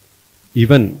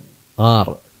 ഇവൻ ആർ?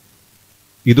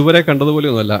 ഇതുവരെ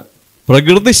കണ്ടതുപോലെയൊന്നുമല്ല,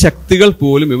 പ്രകൃതി ശക്തികൾ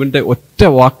പോലും ഇവന്റെ ഒറ്റ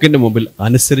വാക്കിന്റെ മുമ്പിൽ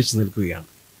അനുസരിച്ച് നിൽക്കുകയാണ്.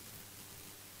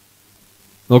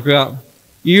 നോക്കുക,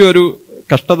 ഈ ഒരു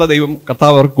കഷ്ടത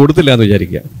കർത്താവ് അവർക്ക് കൊടുത്തില്ല എന്ന്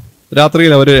വിചാരിക്കുക.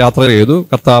 രാത്രിയിൽ അവർ യാത്ര ചെയ്തു,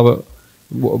 കർത്താവ്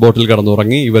ബോട്ടിൽ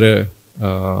കിടന്നുറങ്ങി, ഇവര്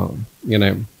ഇങ്ങനെ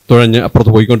തുഴഞ്ഞ്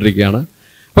അപ്പുറത്ത് പോയിക്കൊണ്ടിരിക്കുകയാണ്.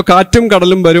 അപ്പൊ കാറ്റും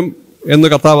കടലും വരും എന്ന്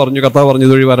കർത്താവ് പറഞ്ഞു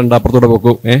ഇതുവഴി വരണ്ട, അപ്പുറത്തൂടെ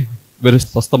പൊക്കൂ, ഇവർ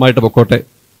സ്വസ്ഥമായിട്ട് പൊക്കോട്ടെ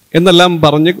എന്നെല്ലാം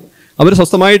പറഞ്ഞ് അവർ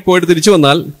സ്വസ്ഥമായിട്ട് പോയിട്ട് തിരിച്ചു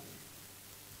വന്നാൽ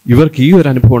ഇവർക്ക് ഈ ഒരു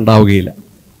അനുഭവം ഉണ്ടാവുകയില്ല.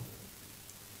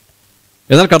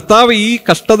 എന്നാൽ കർത്താവ് ഈ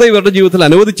കഷ്ടത ഇവരുടെ ജീവിതത്തിൽ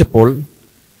അനുവദിച്ചപ്പോൾ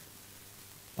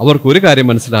അവർക്കൊരു കാര്യം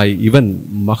മനസ്സിലായി, ഇവൻ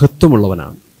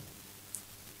മഹത്വമുള്ളവനാണ്,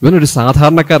 ഇവനൊരു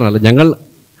സാധാരണക്കാരനല്ല. ഞങ്ങൾ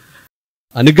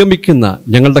അനുഗമിക്കുന്ന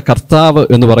ഞങ്ങളുടെ കർത്താവ്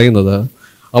എന്ന് പറയുന്നത്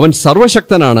അവൻ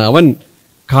സർവശക്തനാണ്. അവൻ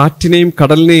കാറ്റിനെയും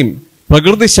കടലിനെയും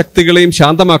പ്രകൃതി ശക്തികളെയും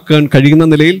ശാന്തമാക്കാൻ കഴിയുന്ന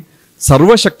നിലയിൽ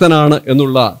സർവശക്തനാണ്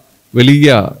എന്നുള്ള വലിയ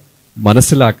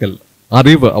മനസ്സിലാക്കൽ,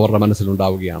 അറിവ് അവരുടെ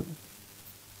മനസ്സിലുണ്ടാവുകയാണ്.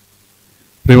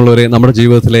 പ്രിയമുള്ളവരെ, നമ്മുടെ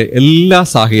ജീവിതത്തിലെ എല്ലാ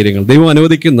സാഹചര്യങ്ങളും, ദൈവം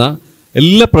അനുവദിക്കുന്ന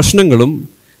എല്ലാ പ്രശ്നങ്ങളും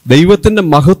ദൈവത്തിന്റെ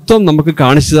മഹത്വം നമുക്ക്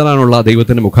കാണിച്ചു തരാനുള്ള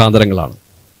ദൈവത്തിന്റെ മുഖാന്തരങ്ങളാണ്.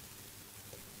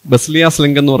 ബസ്ലിയാസ്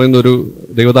ലിംഗ് എന്ന് പറയുന്ന ഒരു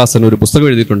ദൈവദാസൻ ഒരു പുസ്തകം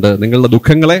എഴുതിയിട്ടുണ്ട്, നിങ്ങളുടെ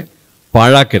ദുഃഖങ്ങളെ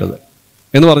പാഴാക്കരുത്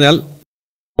എന്ന് പറഞ്ഞാൽ,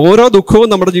 ഓരോ ദുഃഖവും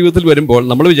നമ്മുടെ ജീവിതത്തിൽ വരുമ്പോൾ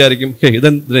നമ്മൾ വിചാരിക്കും,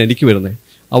 ഇതെന്തിനാ എനിക്ക് വരുന്നത്,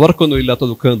 അവർക്കൊന്നും ഇല്ലാത്ത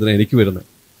ദുഃഖം എന്തിനാ എനിക്ക് വരുന്നത്.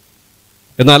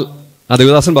 എന്നാൽ ആ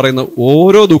ദൈവദാസൻ പറയുന്ന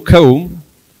ഓരോ ദുഃഖവും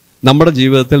നമ്മുടെ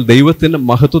ജീവിതത്തിൽ ദൈവത്തിന്റെ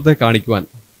മഹത്വത്തെ കാണിക്കുവാൻ,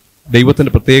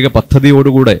 ദൈവത്തിന്റെ പ്രത്യേക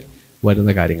പദ്ധതിയോടുകൂടെ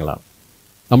വരുന്ന കാര്യങ്ങളാണ്.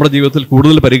 നമ്മുടെ ജീവിതത്തിൽ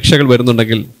കൂടുതൽ പരീക്ഷകൾ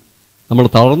വരുന്നുണ്ടെങ്കിൽ നമ്മൾ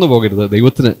തളർന്നു പോകരുത്,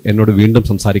 ദൈവത്തിന് എന്നോട് വീണ്ടും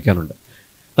സംസാരിക്കാനുണ്ട്.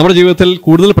 നമ്മുടെ ജീവിതത്തിൽ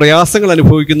കൂടുതൽ പ്രയാസങ്ങൾ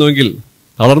അനുഭവിക്കുന്നുവെങ്കിൽ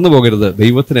തളർന്നു പോകരുത്,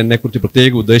 ദൈവത്തിന് എന്നെക്കുറിച്ച്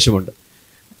പ്രത്യേക ഉദ്ദേശമുണ്ട്.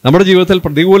 നമ്മുടെ ജീവിതത്തിൽ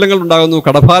പ്രതികൂലങ്ങൾ ഉണ്ടാകുന്നു,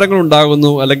 കടഭാരങ്ങൾ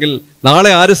ഉണ്ടാകുന്നു, അല്ലെങ്കിൽ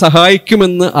നാളെ ആര്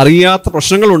സഹായിക്കുമെന്ന് അറിയാത്ത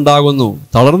പ്രശ്നങ്ങൾ ഉണ്ടാകുന്നു,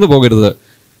 തളർന്നു പോകരുത്.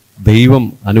 ദൈവം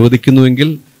അനുവദിക്കുന്നുവെങ്കിൽ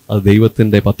അത്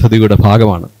ദൈവത്തിന്റെ പദ്ധതിയുടെ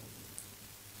ഭാഗമാണ്.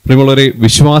 പ്രിയമുള്ളവരെ,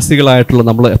 വിശ്വാസികളായിട്ടുള്ള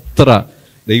നമ്മൾ എത്ര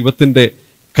ദൈവത്തിന്റെ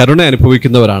കരുണ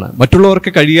അനുഭവിക്കുന്നവരാണ്.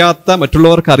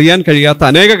 മറ്റുള്ളവർക്ക് അറിയാൻ കഴിയാത്ത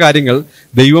അനേക കാര്യങ്ങൾ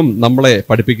ദൈവം നമ്മളെ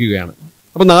പഠിപ്പിക്കുകയാണ്.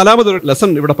 അപ്പൊ 4മതൊരു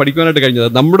ലെസൺ ഇവിടെ പഠിക്കുവാനായിട്ട് കഴിഞ്ഞത്,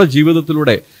 നമ്മുടെ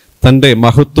ജീവിതത്തിലൂടെ തൻ്റെ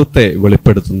മഹത്വത്തെ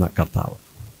വെളിപ്പെടുത്തുന്ന കർത്താവ്.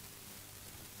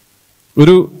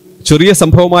 ഒരു ചെറിയ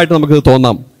സംഭവമായിട്ട് നമുക്കിത്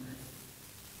തോന്നാം,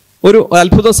 ഒരു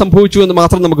അത്ഭുതം സംഭവിച്ചു എന്ന്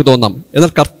മാത്രം നമുക്ക് തോന്നാം.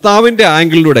 എന്നാൽ കർത്താവിൻ്റെ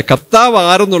ആംഗിളിലൂടെ, കർത്താവ്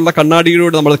ആരെന്നുള്ള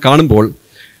കണ്ണാടിയിലൂടെ നമ്മൾ കാണുമ്പോൾ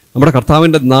നമ്മുടെ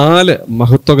കർത്താവിൻ്റെ 4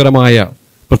 മഹത്വകരമായ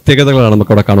പ്രത്യേകതകളാണ്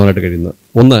നമുക്കവിടെ കാണുവാനായിട്ട് കഴിയുന്നത്.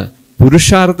 ഒന്ന്,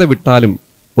 പുരുഷാരത്തെ വിട്ടാലും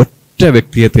ഒറ്റ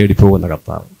വ്യക്തിയെ തേടിപ്പോകുന്ന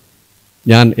കർത്താവ്.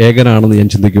 ഞാൻ ഏകനാണെന്ന് ഞാൻ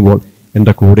ചിന്തിക്കുമ്പോൾ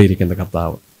എൻ്റെ കൂടെ ഇരിക്കുന്ന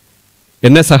കർത്താവ്.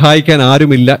 എന്നെ സഹായിക്കാൻ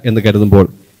ആരുമില്ല എന്ന് കരുതുമ്പോൾ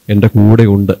എൻ്റെ കൂടെ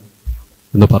ഉണ്ട്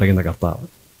എന്ന് പറയുന്ന കർത്താവ്.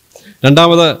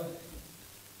 രണ്ടാമത്,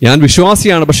 ഞാൻ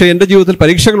വിശ്വാസിയാണ് പക്ഷേ എൻ്റെ ജീവിതത്തിൽ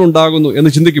പരീക്ഷകൾ ഉണ്ടാകുന്നു എന്ന്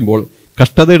ചിന്തിക്കുമ്പോൾ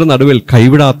കഷ്ടതയുടെ നടുവിൽ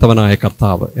കൈവിടാത്തവനായ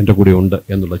കർത്താവ് എൻ്റെ കൂടെ ഉണ്ട്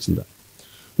എന്നുള്ള ചിന്ത.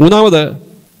 മൂന്നാമത്,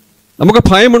 നമുക്ക്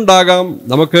ഭയമുണ്ടാകാം,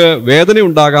 നമുക്ക്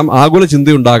വേദനയുണ്ടാകാം, ആകുല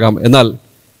ചിന്തയുണ്ടാകാം. എന്നാൽ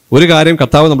ഒരു കാര്യം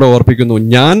കർത്താവ് നമ്മളെ ഓർപ്പിക്കുന്നു,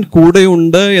 ഞാൻ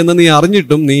കൂടെയുണ്ട് എന്ന് നീ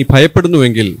അറിഞ്ഞിട്ടും നീ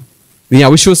ഭയപ്പെടുന്നുവെങ്കിൽ നീ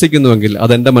അവിശ്വസിക്കുന്നുവെങ്കിൽ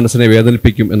അതെൻ്റെ മനസ്സിനെ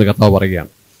വേദനിപ്പിക്കും എന്ന് കർത്താവ്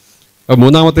പറയുകയാണ്. അപ്പോൾ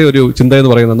മൂന്നാമത്തെ ഒരു ചിന്ത എന്ന്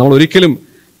പറയുന്നത്, നമ്മൾ ഒരിക്കലും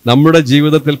നമ്മുടെ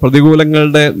ജീവിതത്തിൽ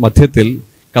പ്രതികൂലങ്ങളുടെ മധ്യത്തിൽ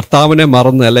കർത്താവിനെ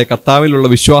മറന്ന് അല്ലെ കർത്താവിലുള്ള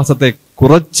വിശ്വാസത്തെ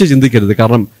കുറച്ച് ചിന്തിക്കരുത്.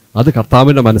 കാരണം അത്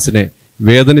കർത്താവിൻ്റെ മനസ്സിനെ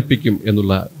വേദനിപ്പിക്കും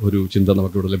എന്നുള്ള ഒരു ചിന്ത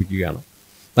നമുക്കിവിടെ ലഭിക്കുകയാണ്.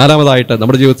 നാലാമതായിട്ട്,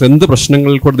 നമ്മുടെ ജീവിതത്തിൽ എന്ത്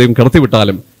പ്രശ്നങ്ങളിൽ കൂടെ ദൈവം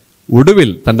കടത്തിവിട്ടാലും ഒടുവിൽ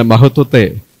തൻ്റെ മഹത്വത്തെ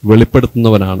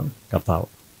വെളിപ്പെടുത്തുന്നവനാണ് കർത്താവ്.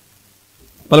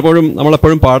 പലപ്പോഴും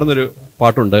നമ്മളെപ്പോഴും പാടുന്നൊരു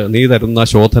പാട്ടുണ്ട്, നീ തരുന്ന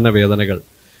ശോധന വേദനകൾ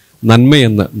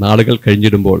നന്മയെന്ന് നാളുകൾ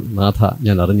കഴിഞ്ഞിടുമ്പോൾ നാഥ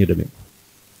ഞാൻ അറിഞ്ഞിടുമേ.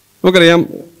 നമുക്കറിയാം,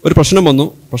 ഒരു പ്രശ്നം വന്നു,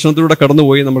 പ്രശ്നത്തിലൂടെ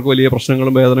കടന്നുപോയി, നമുക്ക് വലിയ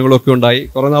പ്രശ്നങ്ങളും വേദനകളും ഒക്കെ ഉണ്ടായി.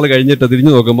 കുറേ നാൾ കഴിഞ്ഞിട്ട്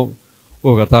തിരിഞ്ഞു നോക്കുമ്പോൾ,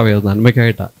 ഓ കർത്താവേ, അത്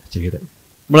നന്മയ്ക്കായിട്ടാണ് ചെയ്തത്.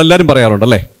 നമ്മളെല്ലാവരും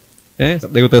പറയാറുണ്ടല്ലേ,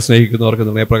 ദൈവത്തെ സ്നേഹിക്കുന്നവർക്ക്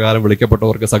നിർണയപ്രകാരം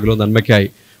വിളിക്കപ്പെട്ടവർക്ക് സകലവും നന്മയ്ക്കായി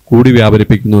കൂടി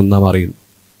വ്യാപരിപ്പിക്കുന്നു എന്ന് നാം അറിയുന്നു.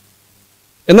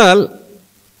 എന്നാൽ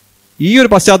ഈ ഒരു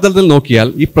പശ്ചാത്തലത്തിൽ നോക്കിയാൽ,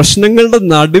 ഈ പ്രശ്നങ്ങളുടെ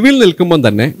നടുവിൽ നിൽക്കുമ്പം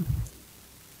തന്നെ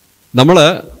നമ്മൾ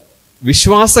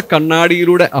വിശ്വാസ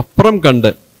കണ്ണാടിയിലൂടെ അപ്പുറം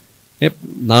കണ്ട്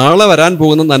നാളെ വരാൻ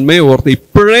പോകുന്ന നന്മയെ ഓർത്ത്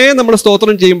ഇപ്പോഴേ നമ്മൾ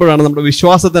സ്തോത്രം ചെയ്യുമ്പോഴാണ് നമ്മുടെ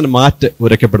വിശ്വാസത്തിന് മാറ്റ്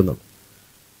ഉരയ്ക്കപ്പെടുന്നത്.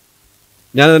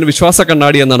 ഞാനതിന് വിശ്വാസ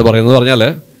കണ്ണാടി എന്നാണ് പറയുന്നത്. പറഞ്ഞാൽ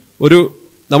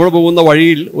നമ്മൾ പോകുന്ന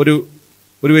വഴിയിൽ ഒരു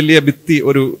വലിയ ഭിത്തി,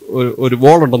 ഒരു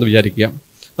വോളുണ്ടെന്ന് വിചാരിക്കുക.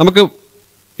 നമുക്ക്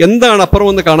എന്താണ് അപ്പുറം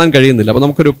ഒന്ന് കാണാൻ കഴിയുന്നില്ല. അപ്പോൾ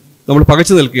നമ്മൾ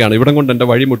പകച്ചു നിൽക്കുകയാണ്, ഇവിടം കൊണ്ട് എൻ്റെ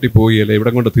വഴി മുട്ടിപ്പോയി, അല്ലെ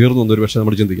ഇവിടം കൊണ്ട് തീർന്നു എന്നൊരു പക്ഷേ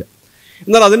നമ്മൾ ചിന്തിക്കാം.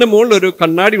 എന്നാൽ അതിൻ്റെ മുകളിൽ ഒരു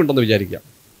കണ്ണാടി ഉണ്ടെന്ന് വിചാരിക്കാം.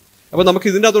 അപ്പോൾ നമുക്ക്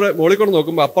ഇതിൻ്റെ അകത്തൂടെ മുകളിൽ കൊണ്ട്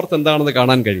നോക്കുമ്പോൾ അപ്പുറത്ത് എന്താണെന്ന്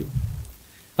കാണാൻ കഴിയും.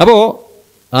 അപ്പോൾ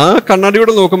ആ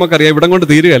കണ്ണാടിയോടെ നോക്കുമ്പോൾ അറിയാം ഇവിടം കൊണ്ട്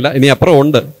തീരുകയല്ല, ഇനി അപ്പുറം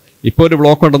ഉണ്ട്, ഇപ്പോൾ ഒരു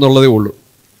ബ്ലോക്ക് ഉണ്ടെന്നുള്ളതേ ഉള്ളൂ.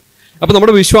 അപ്പോൾ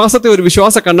നമ്മുടെ വിശ്വാസത്തെ ഒരു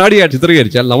വിശ്വാസ കണ്ണാടിയായി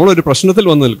ചിത്രീകരിച്ചാൽ, നമ്മളൊരു പ്രശ്നത്തിൽ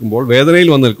വന്ന് നിൽക്കുമ്പോൾ, വേദനയിൽ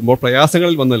വന്ന് നിൽക്കുമ്പോൾ,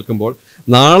 പ്രയാസങ്ങളിൽ വന്ന് നിൽക്കുമ്പോൾ,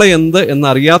 നാളെ എന്ത്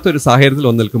എന്നറിയാത്തൊരു സാഹചര്യത്തിൽ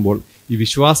വന്ന് നിൽക്കുമ്പോൾ, ഈ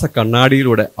വിശ്വാസ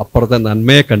കണ്ണാടിയിലൂടെ അപ്പുറത്തെ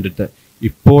നന്മയെ കണ്ടിട്ട്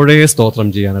ഇപ്പോഴേ സ്തോത്രം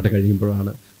ചെയ്യാനായിട്ട്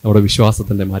കഴിയുമ്പോഴാണ് നമ്മുടെ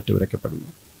വിശ്വാസത്തിൻ്റെ മാറ്റം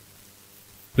ഉരയ്ക്കപ്പെടുന്നത്.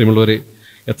 പ്രിയമുള്ളവരെ,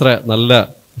 എത്ര നല്ല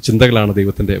ചിന്തകളാണ്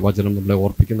ദൈവത്തിൻ്റെ വചനം നമ്മളെ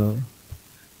ഓർപ്പിക്കുന്നത്.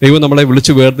 ദൈവം നമ്മളെ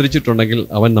വിളിച്ച് വേർതിരിച്ചിട്ടുണ്ടെങ്കിൽ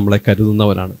അവൻ നമ്മളെ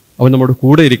കരുതുന്നവനാണ്, അവൻ നമ്മുടെ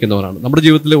കൂടെ ഇരിക്കുന്നവനാണ്. നമ്മുടെ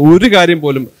ജീവിതത്തിലെ ഒരു കാര്യം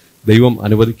പോലും ദൈവം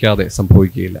അനുവദിക്കാതെ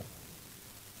സംഭവിക്കുകയില്ല.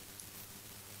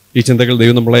 ഈ ചിന്തകൾ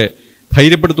ദൈവം നമ്മളെ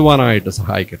ധൈര്യപ്പെടുത്തുവാനായിട്ട്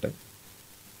സഹായിക്കട്ടെ.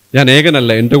 ഞാൻ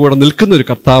ഏകനല്ല, എൻ്റെ കൂടെ നിൽക്കുന്ന ഒരു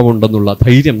കർത്താവ് ഉണ്ടെന്നുള്ള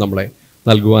ധൈര്യം നമ്മളെ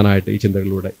നൽകുവാനായിട്ട് ഈ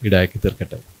ചിന്തകളിലൂടെ ഇടയാക്കി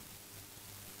തീർക്കട്ടെ.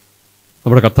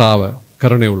 നമ്മുടെ കർത്താവ്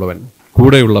കരുണയുള്ളവൻ,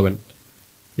 കൂടെയുള്ളവൻ,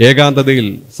 ഏകാന്തതയിൽ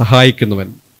സഹായിക്കുന്നവൻ,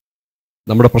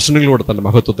 നമ്മുടെ പ്രശ്നങ്ങളിലൂടെ തൻ്റെ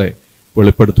മഹത്വത്തെ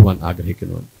വെളിപ്പെടുത്തുവാൻ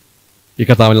ആഗ്രഹിക്കുന്നവൻ. ഈ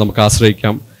കർത്താവിനെ നമുക്ക്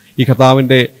ആശ്രയിക്കാം. ഈ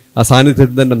കർത്താവിൻ്റെ ആ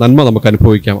സാന്നിധ്യത്തിൻ്റെ നന്മ നമുക്ക്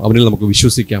അനുഭവിക്കാം. അവനിൽ നമുക്ക്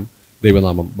വിശ്വസിക്കാം.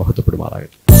 ദൈവനാമം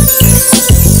മഹത്വപ്പെടുമാറാകട്ടെ.